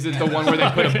one. Is it the one where they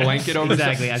put a blanket over?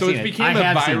 Exactly, I've So seen it it. became I a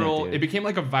have seen it, viral. dude. It became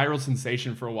like a viral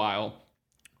sensation for a while,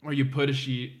 where you put a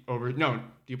sheet over. No, do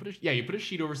you put you put a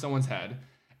sheet over someone's head,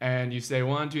 and you say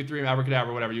 1, 2, 3,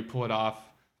 abracadabra, whatever. You pull it off.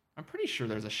 I'm pretty sure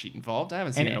there's a sheet involved. I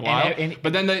haven't seen it in a while.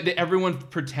 But then everyone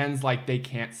pretends like they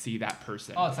can't see that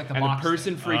person. Oh, it's like the and the box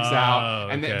person thing. freaks Oh,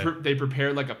 out, and okay. they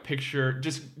prepared like a picture.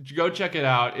 Just go check it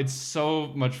out. It's so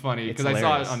much funny It's because I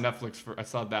saw it hilarious. on Netflix. I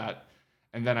saw that,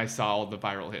 and then I saw all the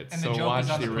viral hits. And the So joke watch is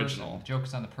on the the original. person. The joke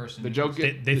is on the person. The joke.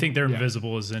 They think they're yeah.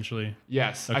 invisible essentially.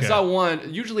 Yes, I Okay. saw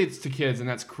one. Usually it's to kids, and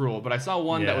that's cruel. But I saw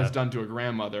one that Yeah. was done to a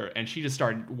grandmother, and she just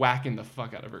started whacking the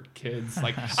fuck out of her kids.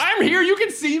 Like, I'm here, you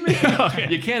can see me.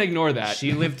 You can't ignore that.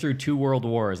 She lived through 2 world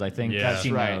wars. I think Yeah. that's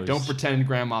she right. knows. Don't pretend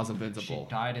grandma's She invincible.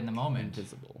 died in the moment.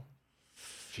 Invisible.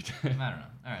 I don't know.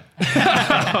 All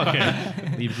right.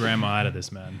 Okay. Leave grandma out of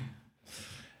this, man.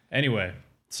 Anyway,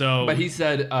 so But he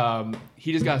said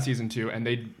he just got season 2, and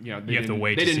they have to didn't-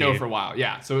 wait They to didn't see know it. for a while.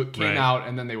 Yeah, so it came Right. out,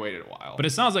 and then they waited a while. but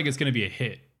it sounds like it's going to be a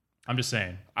hit. I'm just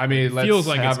saying. I mean, let's feels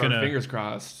like have it's our gonna- fingers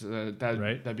crossed. Right?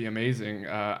 That'd be amazing.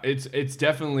 It's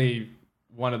definitely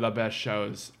one of the best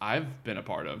shows I've been a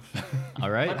part of. All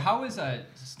right. But how is a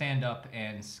stand-up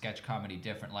and sketch comedy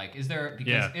different? Like, is there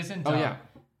because Yeah. isn't Oh, yeah.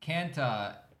 can't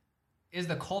is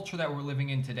the culture that we're living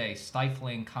in today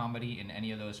stifling comedy in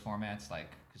any of those formats?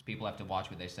 Like, because people have to watch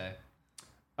what they say.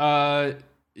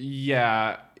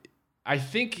 Yeah, I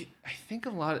think a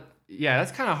lot. Yeah,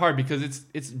 that's kind of hard because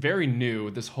it's very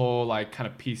new. This whole like kind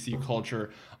of PC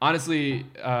culture. Honestly,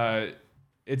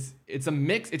 it's a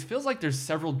mix. It feels like there's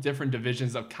several different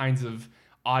divisions of kinds of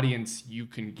audience you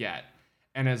can get,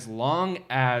 and as long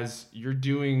as you're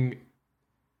doing,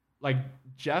 like,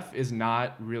 Jeff is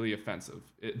not really offensive.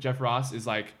 Jeff Ross is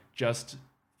like just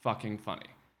fucking funny.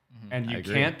 And you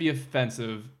can't be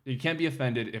offensive. You can't be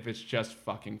offended if it's just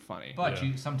fucking funny. But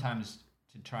you sometimes,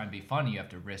 to try and be funny, you have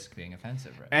to risk being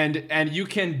offensive, right? And you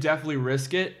can definitely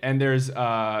risk it. And there's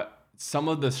some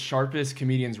of the sharpest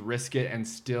comedians risk it and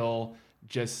still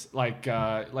just like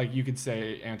you could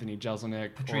say Anthony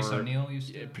Jeselnik, Patrice O'Neal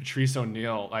used to. Patrice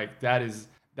O'Neal. Like that is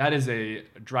a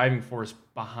driving force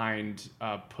behind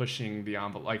pushing the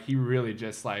envelope. Like he really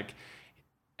just like.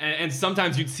 And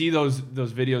sometimes you'd see those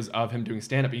videos of him doing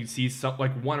stand-up, and you'd see some,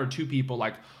 like one or two people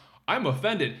like, I'm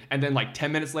offended. And then like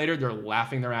 10 minutes later, they're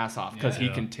laughing their ass off because he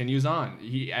continues on.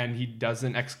 He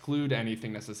doesn't exclude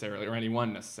anything necessarily or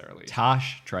anyone necessarily.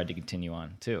 Tosh tried to continue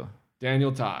on too.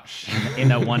 Daniel Tosh. In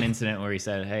that one incident where he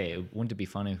said, hey, wouldn't it be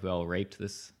funny if we all raped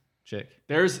this chick?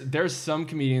 There's some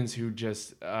comedians who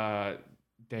just...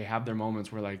 they have their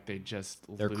moments where like they just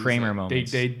they're lose Kramer it.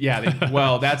 moments.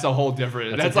 Well, that's a whole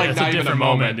different. That's like not even a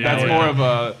moment. That's more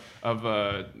of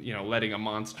a letting a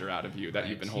monster out of you that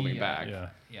you've been holding back.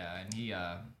 Yeah, and he.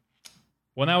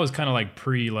 Well, that was kind of like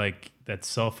like that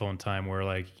cell phone time where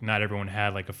like not everyone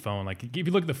had like a phone. Like if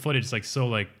you look at the footage, it's like so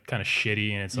like kind of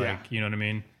shitty, and it's like you know what I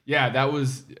mean. Yeah, that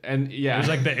was, and yeah,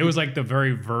 it was like the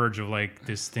very verge of like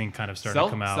this thing kind of starting to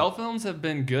come out. Cell phones have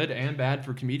been good and bad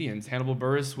for comedians. Hannibal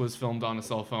Buress was filmed on a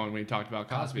cell phone when he talked about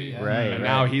Cosby, right? And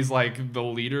now he's like the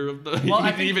leader of the. Well,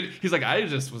 he's like, I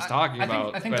just was talking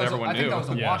about. I think that was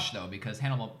a wash though, because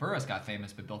Hannibal Buress got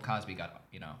famous, but Bill Cosby got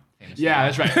famous.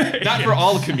 Yeah, that's right. Not for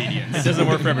all comedians. It doesn't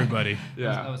work for everybody.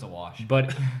 Yeah, that was a wash.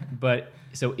 But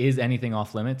so is anything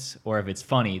off limits, or if it's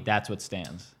funny, that's what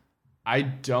stands? I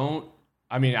don't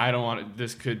want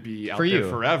this could be out there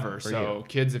forever. So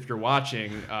kids, if you're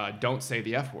watching, don't say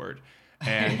the F word.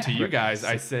 And to you guys,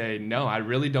 I say, no, I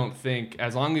really don't think,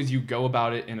 as long as you go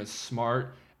about it in a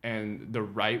smart and the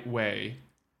right way,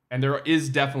 and there is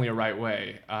definitely a right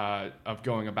way of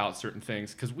going about certain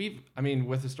things. Because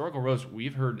with Historical Roast,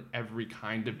 we've heard every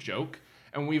kind of joke,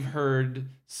 and we've heard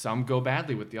some go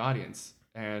badly with the audience.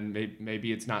 And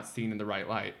maybe it's not seen in the right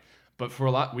light. But for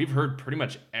a lot, we've heard pretty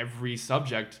much every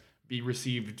subject be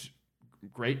received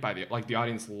great by the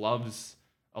audience loves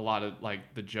a lot of like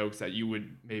the jokes that you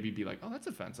would maybe be like, oh, that's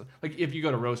offensive. Like if you go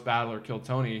to Roast Battle or Kill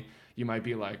Tony, you might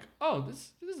be like, oh,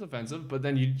 this is offensive, but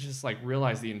then you just like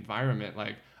realize the environment,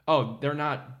 like, oh, they're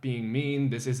not being mean,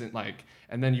 this isn't like,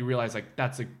 and then you realize like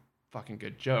that's a fucking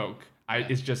good joke.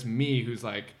 It's just me who's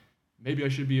like, maybe I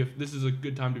should be. This is a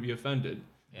good time to be offended.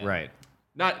 Yeah. Right.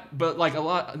 But like a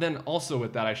lot, then also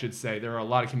with that, I should say, there are a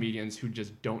lot of comedians who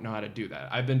just don't know how to do that.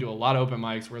 I've been to a lot of open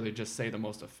mics where they just say the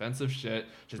most offensive shit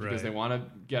just because they want to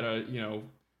get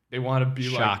they want to be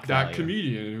shock like value. That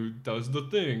comedian who does the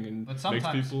thing and but makes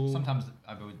people. Sometimes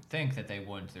I would think that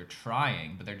they're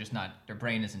trying, but they're just not, their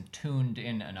brain isn't tuned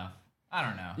in enough. I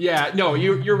don't know. Yeah, no,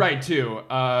 you're right too.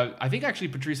 I think actually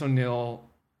Patrice O'Neal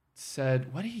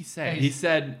said, what did he say? He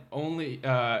said only,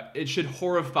 it should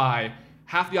horrify.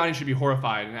 Half the audience should be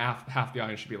horrified and half the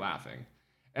audience should be laughing.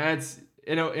 And it's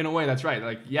in a way that's right.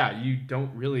 Like, yeah, you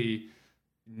don't really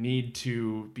need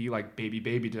to be like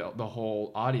baby to the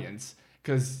whole audience,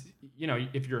 because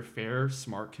if you're a fair,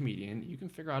 smart comedian, you can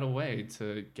figure out a way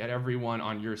to get everyone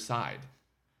on your side.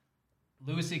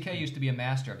 Louis C.K. used to be a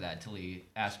master of that until he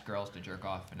asked girls to jerk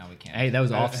off, and now we can't. Hey, that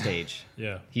was off stage.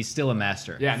 Yeah. He's still a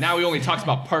master. Yeah, now he only talks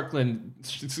about Parkland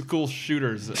school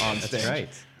shooters on stage. That's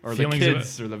right. Or Feelings the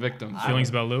kids or the victims. Feelings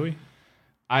about Louis?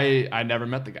 I never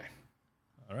met the guy.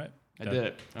 All right. I did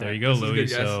it. There you go, Louis.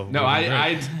 So no,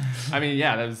 I mean,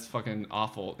 yeah, that was fucking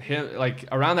awful. Like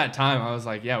around that time, I was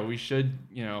like, yeah, we should,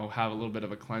 have a little bit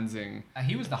of a cleansing.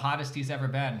 He was the hottest he's ever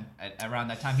been around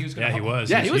that time. He was gonna he was.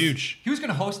 Yeah, he was huge. He was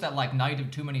gonna host that like night of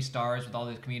Too Many Stars with all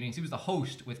these comedians. He was the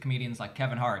host with comedians like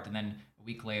Kevin Hart, and then a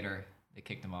week later they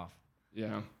kicked him off.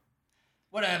 Yeah.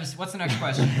 Whatevs. What's the next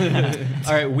question?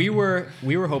 All right, we were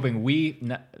hoping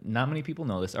not many people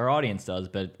know this. Our audience does,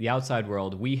 but the outside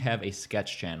world, we have a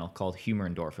sketch channel called Humor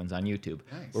Endorphins on YouTube,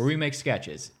 where we make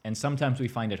sketches, and sometimes we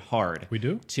find it hard. We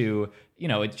do to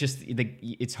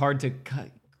it's hard to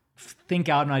think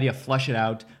out an idea, flush it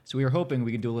out. So we were hoping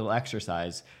we could do a little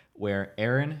exercise where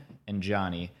Aaron and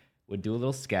Johnny would do a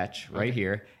little sketch right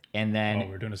here, And then Oh,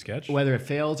 we're doing a sketch? whether it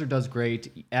fails or does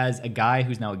great, as a guy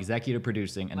who's now executive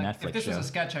producing a Like, Netflix if this show. was a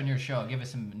sketch on your show, give us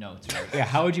some notes. Right? Yeah,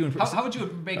 how would you improve? How would you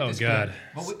make Oh, this God.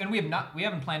 good? Well, we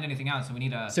haven't planned anything out, so we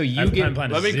need a. So you I've get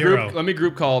planned Let me zero.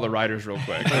 group call the writers real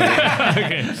quick.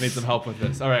 I need some help with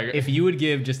this. All right. if you would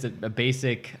give just a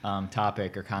basic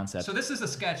topic or concept. So this is a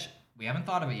sketch. We haven't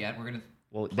thought of it yet. We're gonna.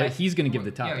 Well, he's going to give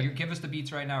the topic. Yeah, you give us the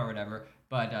beats right now or whatever.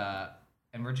 But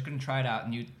and we're just gonna try it out,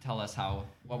 and you tell us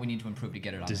what we need to improve to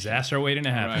get it on. Disaster waiting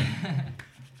to happen.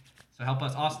 So help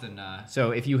us, Austin.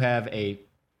 So if you have a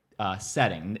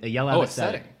setting, yell out Oh, a it's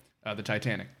setting, setting. The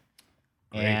Titanic.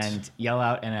 and yell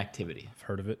out an activity. I've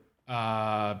heard of it.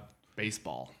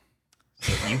 Baseball.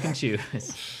 So you can choose.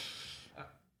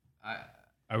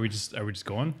 Are we just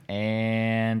going?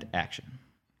 And action.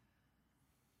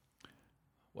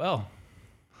 Well,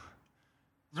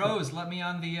 Rose, let me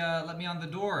on the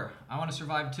door. I want to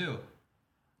survive too.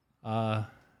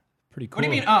 pretty cool. What do you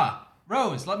mean?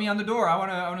 Rose, let me on the door. I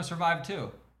want to survive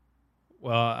too.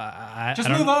 Well, I Just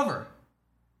don't- move over.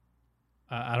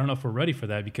 I don't know if we're ready for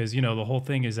that because the whole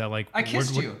thing is that like I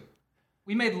kissed you.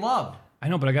 We made love. I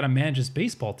know, but I got to manage this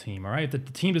baseball team. All right, if the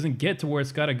team doesn't get to where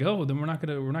it's got to go, then we're not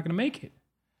gonna make it.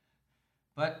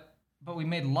 But we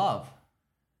made love.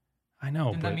 I know,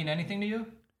 Didn't but that mean anything to you?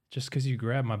 just because you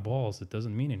grab my balls, it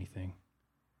doesn't mean anything.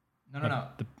 No.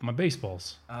 My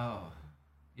baseballs. Oh,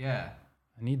 yeah.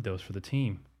 I need those for the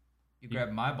team. You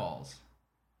grabbed my balls,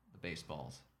 the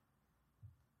baseballs.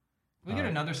 Can we get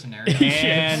another scenario?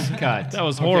 And cut. That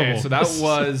was horrible. Okay, so that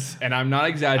was, and I'm not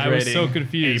exaggerating, so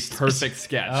confused. a perfect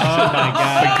sketch. Oh my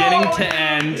god. Beginning to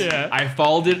end, Yeah. I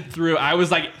followed it through. I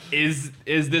was like, is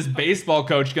this baseball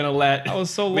coach gonna let I was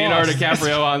so Leonardo lost.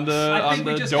 DiCaprio on the I think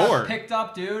we just door? got picked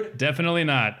up, dude. Definitely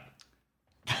not.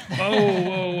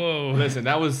 Whoa. Listen,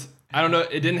 that was, I don't know,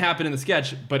 it didn't happen in the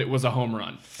sketch, but it was a home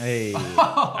run. Hey.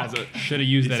 As a, Should have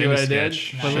used that see in the what I did?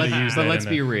 sketch. But Shoulda used that let's in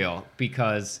be the- real,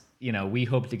 because we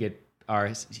hope to get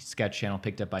our sketch channel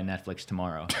picked up by Netflix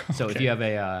tomorrow. So if you have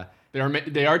a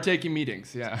they are taking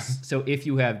meetings, yeah. so if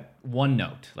you have one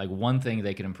note, like one thing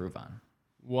they could improve on.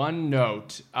 One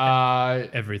note,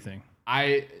 everything.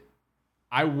 I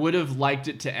would have liked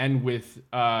it to end with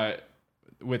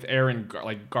Aaron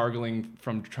gargling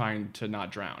from trying to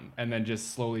not drown, and then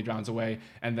just slowly drowns away,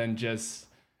 and then just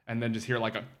hear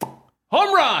like a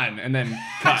home run, and then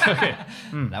cut. Okay.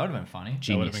 That would have been funny.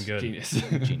 That would have Genius. been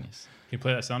good. Genius. Genius. Can you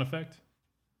play that sound effect?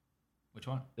 Which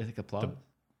one? I think applause.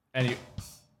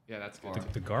 Yeah, that's good.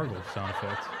 The gargle sound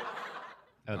effect.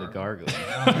 Oh, the gargling.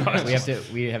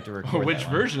 we have to record Which that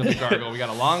one. version of the gargle? We got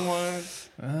a long one.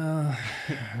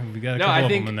 We got a No, couple I of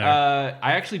think them in there.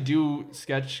 I actually do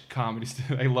sketch comedy.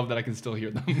 I love that I can still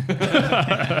hear them.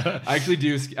 I actually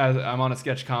do. I'm on a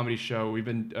sketch comedy show. We've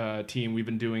been We've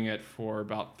been doing it for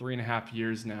about 3.5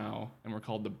 years now, and we're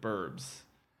called The Burbs.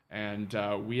 And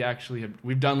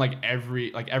we've done like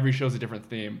every show's a different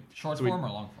theme. Short So we- form or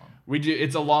long form? We do.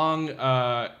 It's a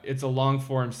long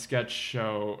form sketch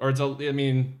show, or it's a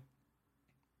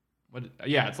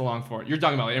long form. You're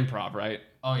talking about improv, right?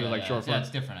 Oh yeah, like short form. yeah, it's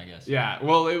different, I guess. Yeah,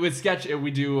 well, it was sketch.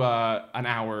 We do an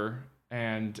hour,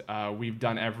 and we've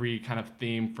done every kind of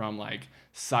theme from like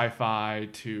sci-fi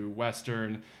to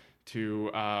western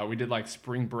to we did like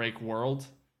Spring Break World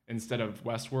instead of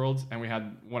Westworld, and we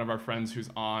had one of our friends who's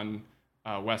on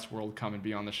Westworld come and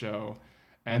be on the show.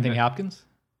 And Anthony then- Hopkins?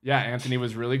 Yeah, Anthony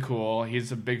was really cool.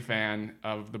 He's a big fan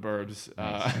of The Burbs.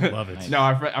 Love it. Nice. No,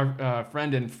 our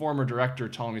friend and former director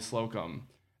Ptolemy Slocum.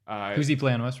 Who's he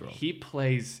play on Westworld? He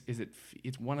plays.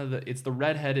 It's the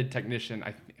redheaded technician.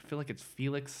 I feel like it's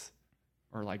Felix,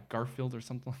 or like Garfield or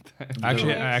something like that. I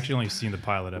actually only seen the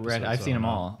pilot episode. I've so seen I them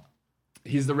don't know. all.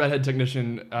 He's the redhead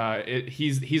technician.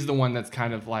 He's the one that's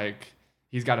kind of like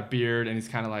he's got a beard and he's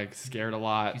kind of like scared a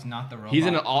lot. He's not the robot. He's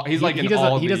in all. He's like he in does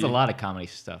all. he does a lot of comedy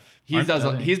stuff. He's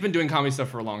He? been doing comedy stuff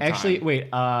for a long time. Actually, wait.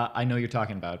 I know you're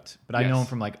talking about, but I know Yes. him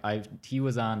from like he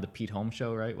was on the Pete Holmes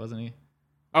show, right? Wasn't he?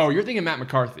 Oh, you're thinking Matt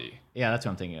McCarthy. Yeah, that's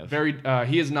what I'm thinking of.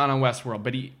 He is not on Westworld,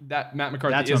 but Matt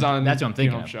McCarthy is on. That's what I'm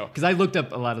thinking the of. show. Because I looked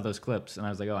up a lot of those clips and I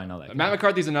was like, oh, I know that guy. Matt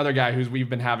McCarthy's another guy we've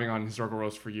been having on Historical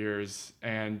Roast for years,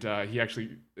 and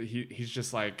he's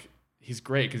just like he's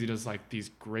great because he does like these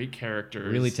great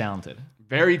characters. Really talented.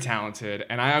 Very talented,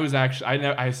 and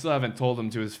I still haven't told him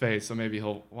to his face, so maybe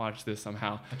he'll watch this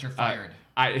somehow. But you're fired.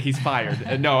 He's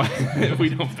fired. No, we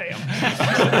don't pay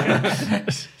him.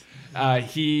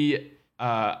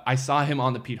 I saw him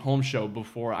on the Pete Holmes show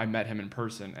before I met him in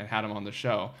person and had him on the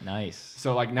show. Nice.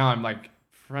 So like now I'm like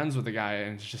friends with the guy,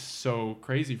 and it's just so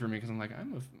crazy for me because I'm like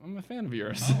I'm a fan of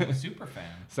yours. Oh, super fan.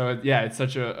 So it's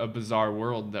such a bizarre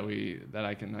world that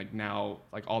I can like now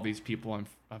like all these people I'm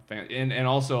a fan, and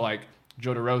also like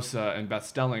Joe DeRosa and Beth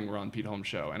Stelling were on Pete Holmes'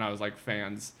 show, and I was like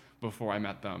fans before I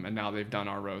met them, and now they've done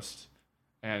our roast,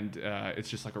 and it's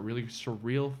just like a really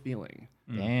surreal feeling.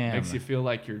 Damn. Makes you feel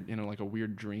like you're in like a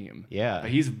weird dream. Yeah.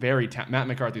 But he's very Matt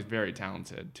McCarthy's very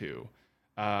talented too.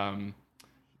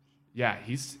 Yeah,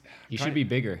 He should be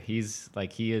bigger. He's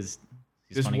He's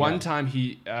this funny one guy. time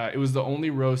it was the only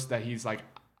roast that he's like,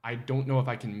 I don't know if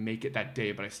I can make it that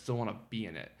day, but I still want to be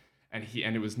in it. And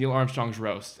it was Neil Armstrong's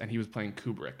roast, and he was playing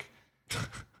Kubrick.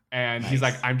 And he's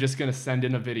like, I'm just gonna send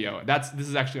in a video. This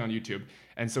is actually on YouTube.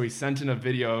 And so he sent in a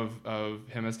video of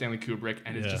him as Stanley Kubrick,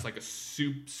 and it's just like a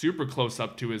super close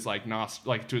up to his like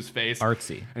to his face.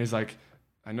 Artsy. And he's like,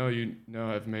 I know you know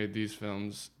I've made these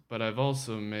films, but I've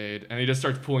also made, and he just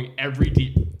starts pulling every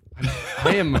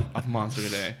I am a monster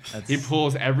today. He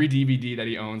pulls every DVD that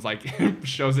he owns, like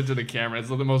shows it to the camera. It's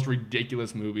one of the most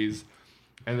ridiculous movies.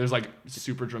 And there's like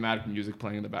super dramatic music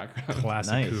playing in the background.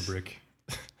 Classic Nice. Kubrick.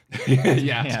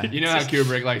 Yeah. You know how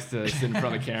Kubrick likes to sit in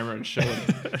front of the camera and show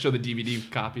the DVD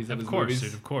copies of his Of course, movies?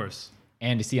 dude, of course.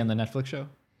 And is he on the Netflix show?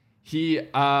 He He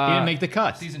didn't make the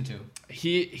cut. Season 2.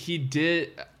 he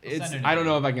did. It's send it I don't in.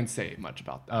 know if I can say much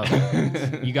about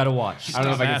that. Oh, you got to watch. I don't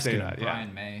know if I can say asking that. Yeah.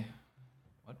 Brian May.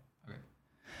 What?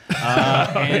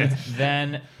 Okay. And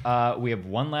then we have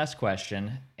one last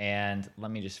question, and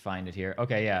let me just find it here.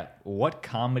 Okay, yeah. What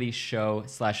comedy show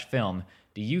 / film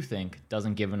do you think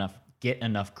doesn't get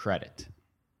enough credit?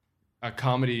 A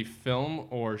comedy film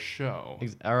or show.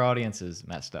 Our audience is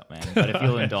messed up, man. But if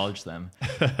you'll indulge them,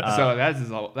 So that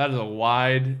is a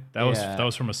wide. Yeah. That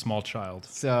was from a small child.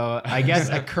 so I guess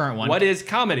a current one. What is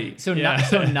comedy? So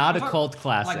Yeah. not a cult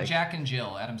classic. Like Jack and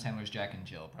Jill. Adam Sandler's Jack and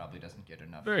Jill probably doesn't get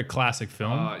enough. Very classic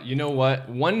film. You know what?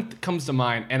 One comes to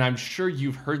mind, and I'm sure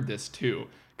you've heard this too,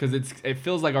 because it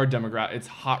feels like our demographic. It's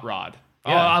Hot Rod. Oh,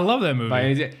 I love that movie. By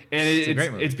any- and a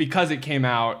great movie. it's because it came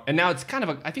out, and now it's kind of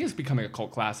I think it's becoming a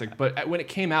cult classic. But when it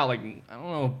came out, like I don't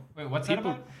know, Wait, what's that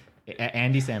about?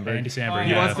 Andy Samberg. Andy Samberg. Oh, he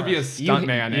yeah. wants to be a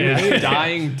stuntman, and his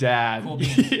dying dad Cool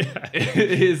beans.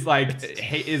 is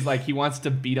like he wants to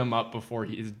beat him up before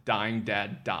his dying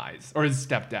dad dies, or his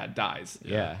stepdad dies.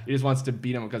 Yeah. He just wants to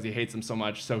beat him because he hates him so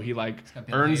much. So he got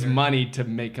Bill earns Hader. money to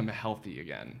make him healthy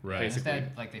again. Right. Basically.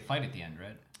 Instead, like they fight at the end,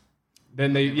 right?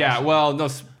 Then they well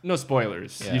no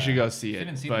spoilers. Yeah. You should go see it.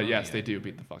 Didn't see the But movie yes, yet. they do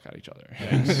beat the fuck out of each other.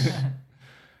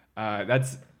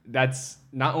 That's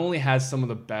not only has some of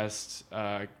the best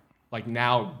like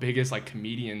now biggest like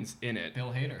comedians in it.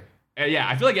 Bill Hader. Yeah,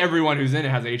 I feel like everyone who's in it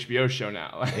has an HBO show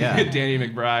now. Yeah. Danny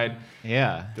McBride,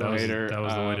 Yeah. Bill Hader. That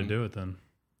was the way to do it then.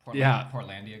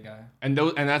 Portlandia guy. And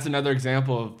that's another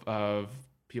example of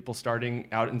people starting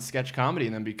out in sketch comedy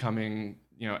and then becoming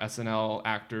SNL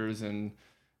actors and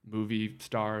movie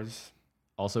stars.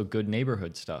 Also, Good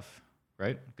Neighborhood stuff,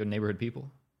 right? Good Neighborhood people.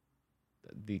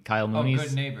 The Kyle Oh, Mooney's.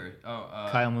 Good Neighbor.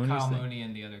 Kyle Mooney's Kyle thing. Mooney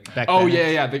and the other guy. Beck Oh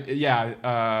Bennett. yeah.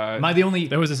 Am I the only?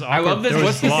 There was this awkward, I love this. There was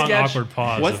What's the long sketch? awkward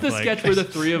pause. What's of, the like, sketch where the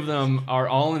three of them are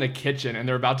all in a kitchen and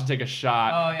they're about to take a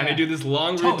shot, Oh, yeah. and they do this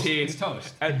long Toast. routine? It's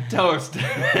Toast. Toast.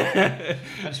 I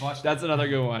just watched That's another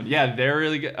good one. Yeah, they're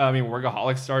really good. I mean,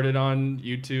 Workaholics started on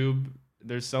YouTube.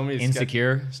 There's so many.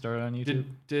 Insecure started on YouTube.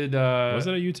 Did Was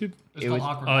it a YouTube? It was It called was-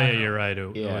 Awkward Oh yeah, Blackout. you're right.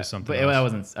 It Yeah, was something. but else. that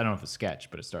wasn't. I don't know if it's a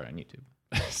sketch, but it started on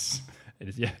YouTube.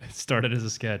 It started as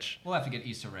a sketch. We'll have to get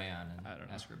Issa Rae on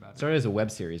and ask her about it. Started as a web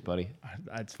series, buddy.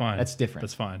 That's fine. That's different.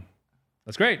 That's fine.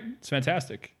 That's great. It's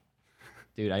fantastic.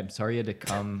 Dude, I'm sorry you had to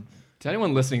come. To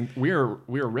anyone listening, we are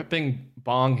ripping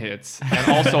bong hits and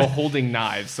also holding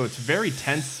knives, so it's very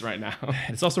tense right now.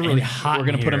 It's also really hot. We're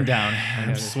gonna in put here. him down.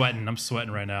 I'm sweating. I'm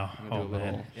sweating right now. Do Oh a little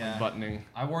man. Yeah. buttoning.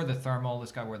 I wore the thermal.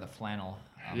 This guy wore the flannel.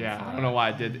 Yeah, for I don't know why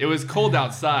I did. It was cold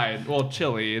outside. Well,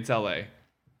 chilly. It's LA.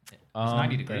 It's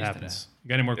 90 That degrees happens. You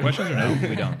got any more questions or no?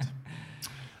 We don't.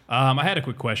 I had a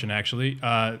quick question actually.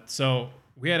 So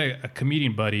we had a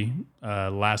comedian buddy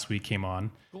last week came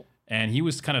on, and he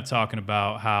was kind of talking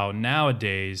about how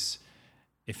nowadays,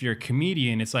 if you're a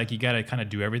comedian, it's like you got to kind of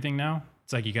do everything now.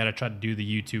 It's like you got to try to do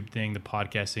the YouTube thing, the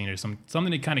podcast thing, or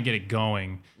something to kind of get it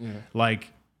going.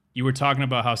 Like you were talking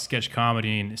about how sketch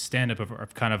comedy and stand up are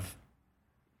kind of,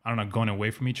 I don't know, going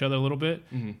away from each other a little bit.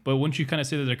 But wouldn't you kind of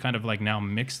say that they're kind of like now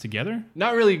mixed together?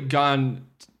 Not really gone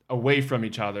away from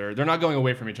each other. They're not going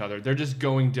away from each other. They're just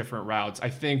going different routes. I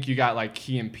think you got like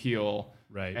Key and Peele,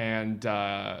 Right. And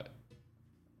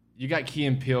you got Key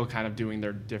and Peele kind of doing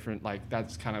their different, like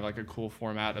that's kind of like a cool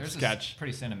format of Theirs is sketch.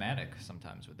 pretty cinematic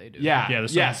sometimes what they do. Yeah, Yeah, yeah.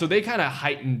 there's some- So they kind of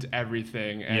heightened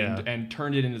everything and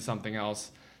turned it into something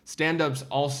else. Stand-ups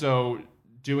also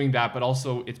doing that, but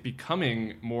also it's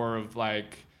becoming more of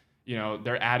like,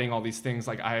 they're adding all these things.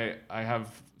 Like I have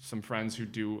some friends who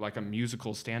do like a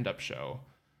musical stand-up show,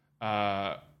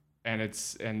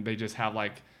 and they just have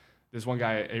like this one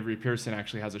guy, Avery Pearson,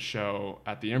 actually has a show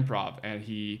at the Improv, and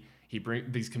he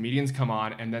bring these comedians come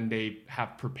on, and then they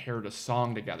have prepared a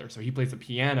song together. So he plays the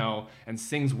piano and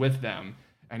sings with them,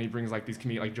 and he brings like these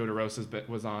comedians, like Joe DeRosa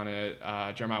was on it,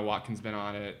 Jeremiah Watkins been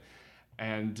on it,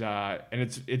 and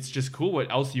it's just cool what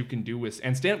else you can do with,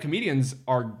 and stand-up comedians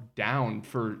are down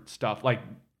for stuff like.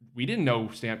 We didn't know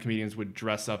stand-up comedians would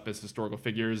dress up as historical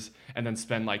figures and then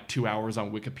spend like 2 hours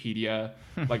on Wikipedia,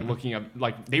 like looking up,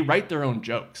 like they write their own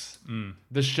jokes.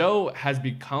 The show has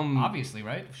become Obviously,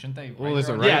 right? Shouldn't they? Well, write there's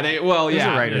their a own- right- yeah, There's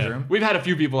a writer's room. We've had a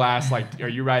few people ask like, "Are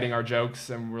you writing our jokes?"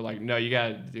 And we're like, "No, you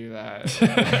gotta do that."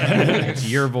 It's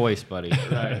your voice, buddy.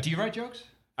 Right. Do you write jokes?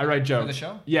 I write jokes. the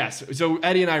show? Yes. So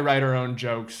Eddie and I write our own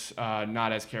jokes,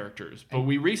 not as characters, but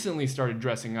we recently started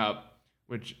dressing up,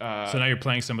 which So now you're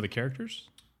playing some of the characters?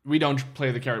 we don't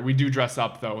play the character. We do dress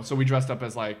up though. So we dressed up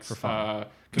as like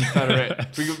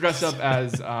Confederate. We dressed up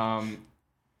as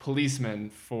policemen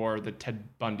for the Ted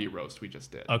Bundy roast we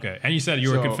just did. Okay. And you said you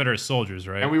were So- Confederate soldiers,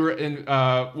 right? And we were in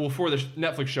for the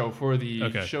Netflix show, for the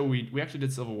Okay. show we actually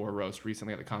did Civil War roast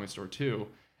recently at the Comedy Store too,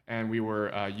 and we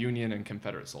were Union and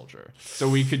Confederate soldier, so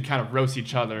we could kind of roast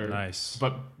each other, Nice.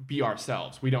 but be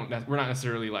ourselves. We're not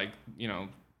necessarily like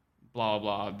blah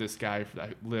blah this guy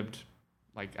that lived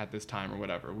like at this time or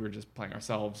whatever. We were just playing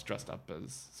ourselves dressed up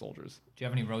as soldiers. Do you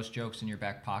have any roast jokes in your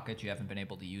back pocket you haven't been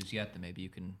able to use yet that maybe you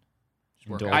can just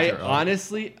work Indulge out? I your own.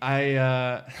 honestly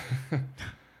I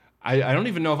don't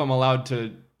even know if I'm allowed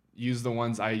to use the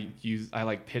ones I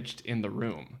like pitched in the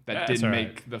room that That's didn't all right.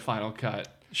 make the final cut.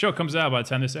 Show comes out by the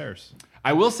time this airs.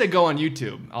 I will say go on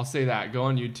YouTube. I'll say that. Go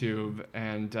on YouTube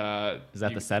and Is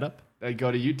that the setup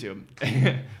go to YouTube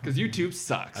because YouTube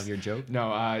sucks. of your joke? No,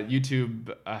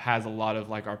 YouTube has a lot of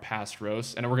like our past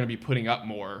roasts, and we're gonna be putting up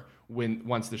more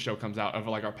once the show comes out of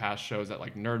like our past shows at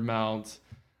like Nerd Melt,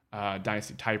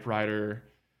 Dynasty Typewriter,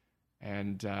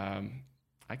 and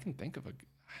I can think of a.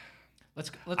 Let's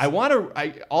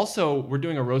We're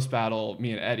doing a roast battle,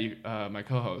 me and Eddie, my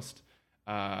co-host,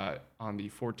 on the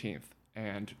 14th,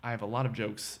 and I have a lot of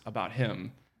jokes about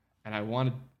him, and I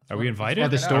wanted. Are we invited? Oh,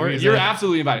 the story? Is You're that-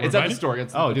 absolutely invited. We're It's at the invited?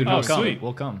 store. Oh, dude, Oh, we'll come. sweet.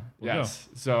 We'll come. We'll Yes.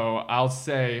 So I'll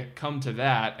say come to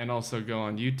that, and also go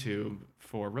on YouTube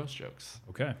for roast jokes.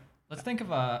 Okay. let's think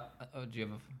of a. Do you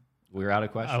have a? We're out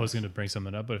of questions. I was going to bring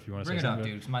something up, but if you want to Bring say it up,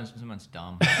 something. dude. Someone's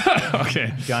dumb.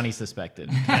 Okay. Johnny suspected.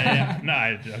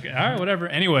 Okay. All right. Whatever.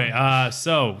 Anyway,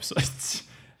 so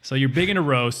you're big into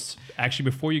roasts. Actually,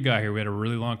 before you got here, we had a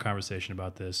really long conversation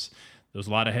about this. There was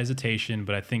a lot of hesitation,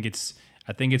 but I think it's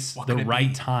the could it right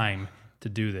be? time to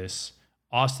do this.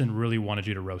 Austin really wanted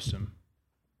you to roast him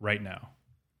right now.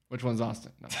 Which one's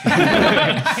Austin? No.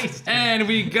 And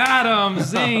we got him.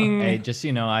 Zing. Hey, just so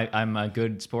you know, I'm a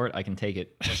good sport. I can take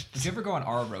it. Did you ever go on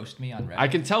R roast me on Reddit? I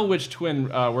can tell which twin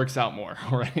works out more.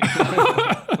 All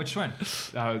right. Which one?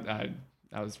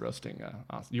 I was roasting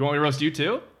Austin. You want me to roast you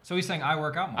too? So he's saying I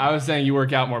work out more. I was saying you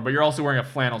work out more, but you're also wearing a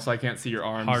flannel, so I can't see your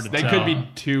arms. Hard to they tell. could be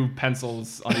two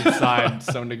pencils on each side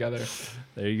sewn together.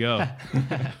 There you go.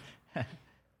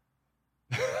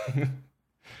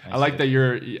 I like that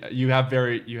you have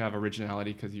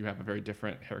originality because you have a very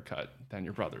different haircut than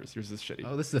your brothers. Yours is shitty.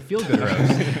 Oh, this is a feel good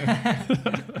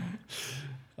roast.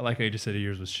 I like how you just said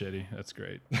yours was shitty. That's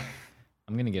great.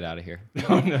 I'm gonna get out of here.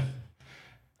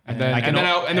 And then, I can and then,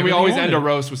 al- and then we everything always on end it. a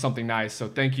roast with something nice. So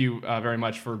thank you very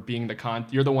much for being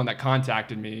you're the one that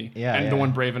contacted me, Yeah, and the yeah.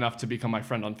 one brave enough to become my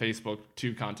friend on Facebook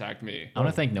to contact me. I want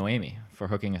to thank Noemi for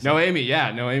hooking us up. Noemi,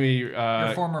 yeah, Noemi.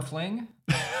 Your former fling?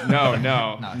 No,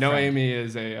 friend. Noemi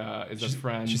is a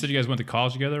friend. She said you guys went to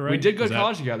college together, right? we did go Is to that-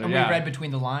 college together. And Yeah. we read between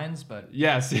the lines, but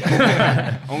Yes.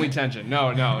 Only tension.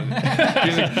 No.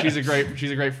 She's a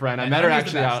great friend. I And met her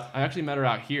Noemi's the actually best. out. I actually met her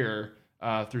out here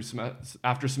through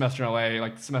after semester in LA.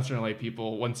 Like semester in LA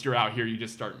people, once you're out here, you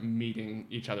just start meeting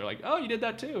each other. Like, oh, you did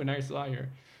that too, and now you're still out here.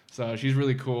 So she's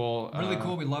really cool. really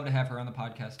cool. We'd love to have her on the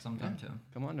podcast sometime too.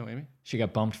 Come on, Noemi. She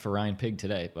got bumped for Ryan Pig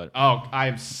today, but Oh, I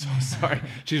am so sorry.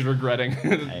 She's regretting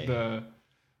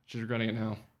She's regretting it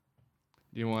now.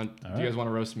 Do you guys want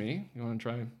to roast me? You want to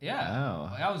try? Yeah. Oh.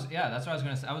 That's what I was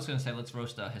gonna say. I was gonna say let's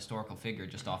roast a historical figure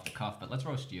just off the cuff, but let's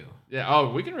roast you. Yeah.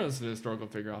 Oh, we can roast a historical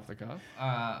figure off the cuff.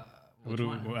 What Which do-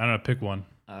 one? I don't know. Pick one.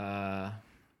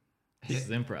 this is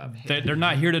improv. They're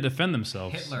not here to defend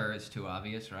themselves. Hitler is too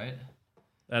obvious, right?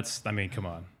 I mean, come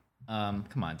on.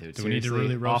 Come on, dude. Do we need to Seriously,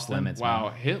 really roast off them? limits? Wow,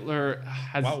 man. Hitler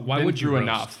has Why been would you through roast?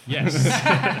 enough.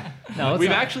 Yes. No, it's We've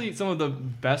not. actually, some of the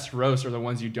best roasts are the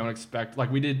ones you don't expect. Like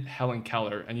we did Helen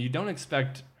Keller, and you don't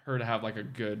expect her to have like a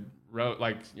good roast.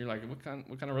 Like you're like, what kind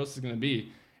of roast is gonna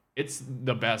be? It's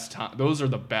the best time. Those are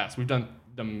the best. We've done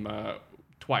them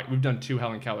twice. We've done 2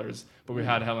 Helen Kellers, but we've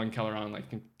had Helen Keller on like I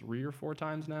think 3 or 4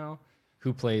 times now.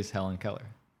 Who plays Helen Keller?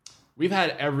 We've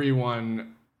had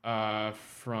everyone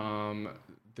from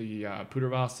the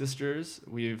Puderbaugh sisters.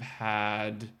 We've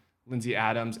had Lindsay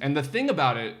Adams. And the thing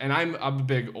about it, and I'm a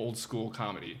big old school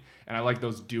comedy, and I like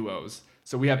those duos.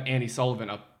 So we have Annie Sullivan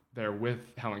up there with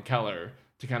Helen Keller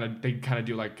to kind of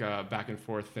do like a back and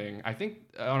forth thing. I think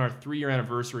on our 3-year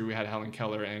anniversary, we had Helen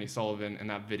Keller and Annie Sullivan, and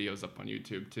that video's up on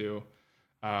YouTube too.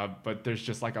 But there's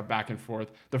just like a back and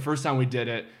forth. The first time we did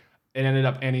it, it ended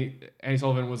up Annie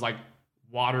Sullivan was like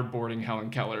waterboarding Helen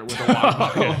Keller with a water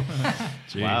bottle.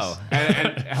 Jeez. Wow.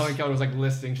 and Helen Keller was like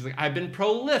listing. She's like, I've been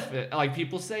prolific. Like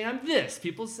people say I'm this,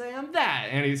 people say I'm that.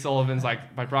 Annie Sullivan's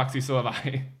like, by proxy, so have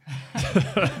I.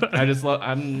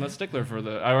 I'm a stickler for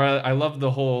I love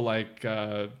the whole like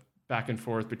back and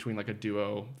forth between like a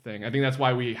duo thing. I think that's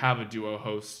why we have a duo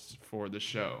host for the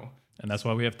show. And that's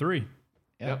why we have 3.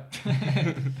 Yep.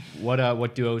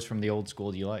 What duos from the old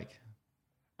school do you like?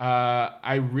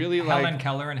 I really Helen like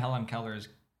Keller and Helen Keller's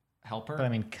helper. But I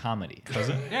mean comedy.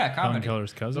 Cousin? Yeah, Helen comedy.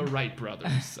 Keller's the cousin? Wright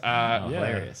brothers.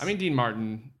 Hilarious. I mean Dean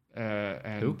Martin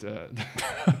and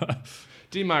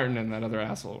Dean Martin and that other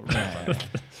asshole. No,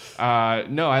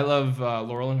 I love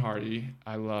Laurel and Hardy.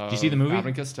 I love. Did you see the movie? Abbott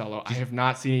and Costello. I have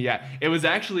not seen it yet. It was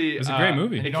actually. It was a great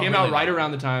movie. It You don't came really out right like it.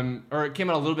 around the time, or it came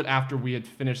out a little bit after we had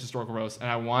finished Historical Roast, and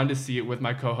I wanted to see it with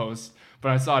my co-host.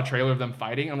 But I saw a trailer of them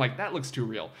fighting. I'm like, that looks too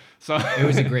real. So It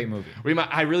was a great movie.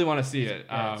 I really want to see it.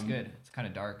 Yeah, it's good. It's kind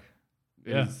of dark.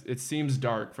 It seems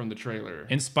dark from the trailer.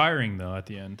 Inspiring, though, at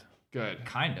the end. Good.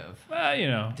 Kind of. Well, you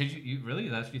know. Did you really?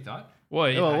 That's what you thought? Well,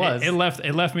 it was.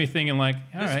 It left me thinking like,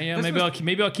 all right, yeah, this maybe was- I'll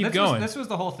keep going. This was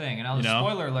the whole thing, and I'll You know?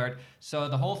 spoiler alert. So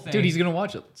the whole thing. Dude, he's gonna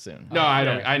watch it soon. No, I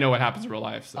don't. I know what happens in real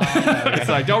life. So it's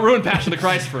like, don't ruin Passion of the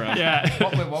Christ for us. Yeah.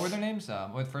 What were their names?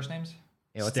 What first names?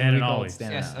 Yeah, what's Stan the movie and called? Ollie.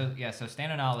 Stan Yes. and Ollie. So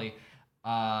Stan and Ollie.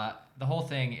 The whole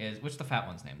thing is, what's the fat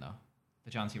one's name though?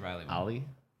 The John C. Riley one. Ollie?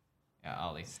 Yeah,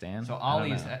 Ollie. Stan? So I don't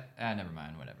Ollie's. know. Never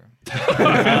mind.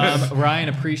 Whatever. Ryan,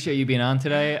 appreciate you being on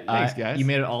today. Thanks, guys. You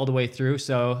made it all the way through,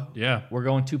 so Yeah. we're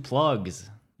going to plugs.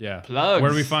 Yeah. Plugs.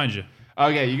 Where do we find you?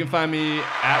 Okay, you can find me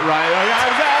at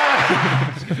Ryan.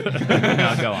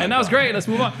 No, go on. And that was great. Let's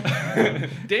move on.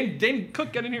 Dane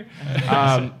Cook, get in here.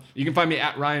 You can find me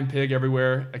at Ryan Pig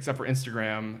everywhere except for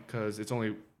Instagram because it's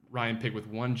only Ryan Pig with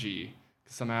 1 G.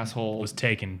 Some asshole Was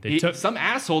taken. They took. some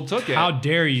asshole took it. How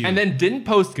dare you? And then didn't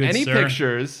post Good any sir.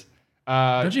 pictures.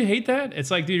 Don't you hate that? It's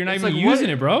like, dude, you're not It's even like, using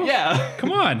what- it, bro. Yeah.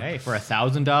 Come on. Hey, for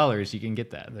 $1,000, you can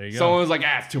get that. There you go. Someone was like,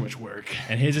 it's too much work.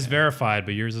 And his is verified,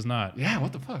 but yours is not. Yeah,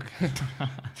 what the fuck?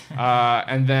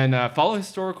 And then follow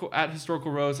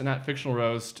Historical Roast and at Fictional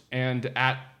Roast and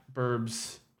at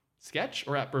Burbs Sketch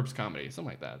or at Burbs Comedy,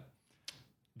 something like that.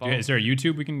 Follow- Is there a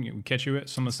YouTube we can catch you at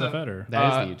some of the stuff at? Or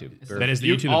That is the YouTube. that is the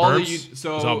You- YouTube. The all the Burbs? you-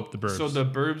 so It's all the Burbs. so the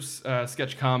Burbs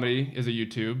Sketch Comedy is a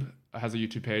YouTube, has a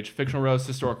YouTube page. Fictional Roast,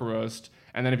 Historical Roast,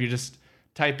 and then if you just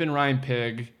type in Ryan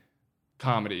Pig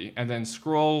comedy and then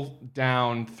scroll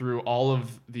down through all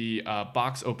of the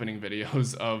box opening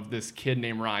videos of this kid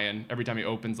named Ryan. Every time he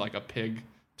opens like a pig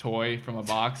toy from a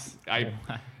box,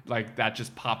 like that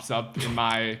just pops up in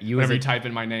my whenever you type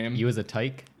in my name. You as a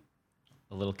tyke?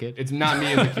 A little kid? It's not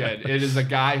me as a kid. It is a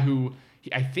guy who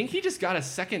I think he just got a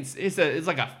second. It's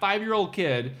like a 5-year-old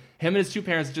kid. Him and his 2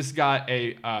 parents just got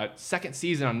a second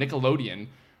season on Nickelodeon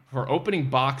for opening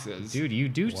boxes. Dude, you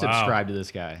do subscribe to this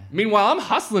guy. Meanwhile, I'm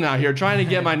hustling out here trying to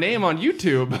get my name on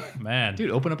YouTube. Man. Dude,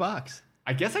 open a box.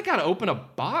 I guess I gotta open a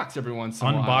box every once in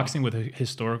a while. Unboxing with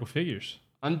historical figures.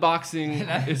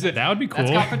 Unboxing. Is it? That would be cool.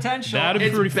 That's got potential. That'd be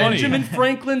It's pretty Benjamin funny.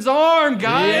 Franklin's arm,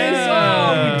 guys.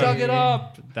 Yeah. Oh, we dug it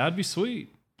up. That'd be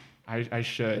sweet. I should. I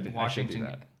should do Washington.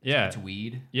 that. Yeah. It's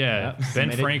weed. Yeah. Ben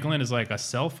Submit it. Franklin is like a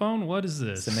cell phone? What is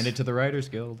this? Submitted to the Writers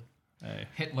Guild. Hey.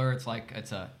 Hitler. It's like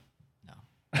it's a.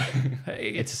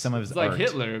 Hey, It's some of his It's like art.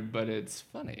 Hitler, but it's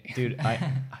funny. Dude,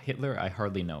 Hitler, I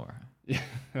hardly know her. Yeah,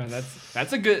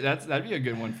 that'd be a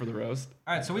good one for the roast.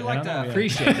 All right, so we I like don't know to yet.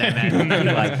 Appreciate that, man.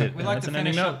 You liked it. we like That's to an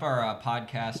ending finish note. up our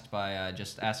podcast by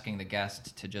just asking the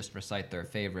guest to just recite their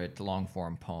favorite long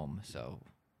form poem. So,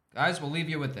 guys, we'll leave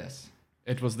you with this.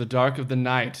 It was the dark of the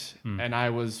night, and I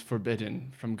was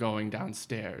forbidden from going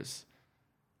downstairs.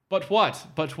 But what?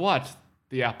 But what?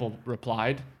 The apple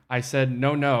replied. I said,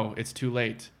 no, it's too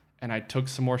late. And I took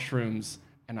some more shrooms,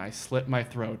 and I slit my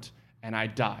throat, and I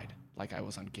died like I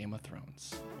was on Game of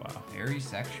Thrones. Wow. Very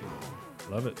sexual.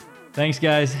 Love it. Thanks,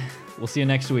 guys. We'll see you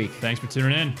next week. Thanks for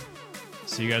tuning in.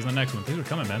 See you guys on the next one. Thanks for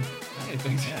coming, man. Hey,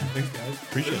 thanks, guys.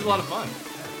 Appreciate This was it. a lot of fun.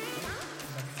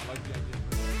 I like the idea.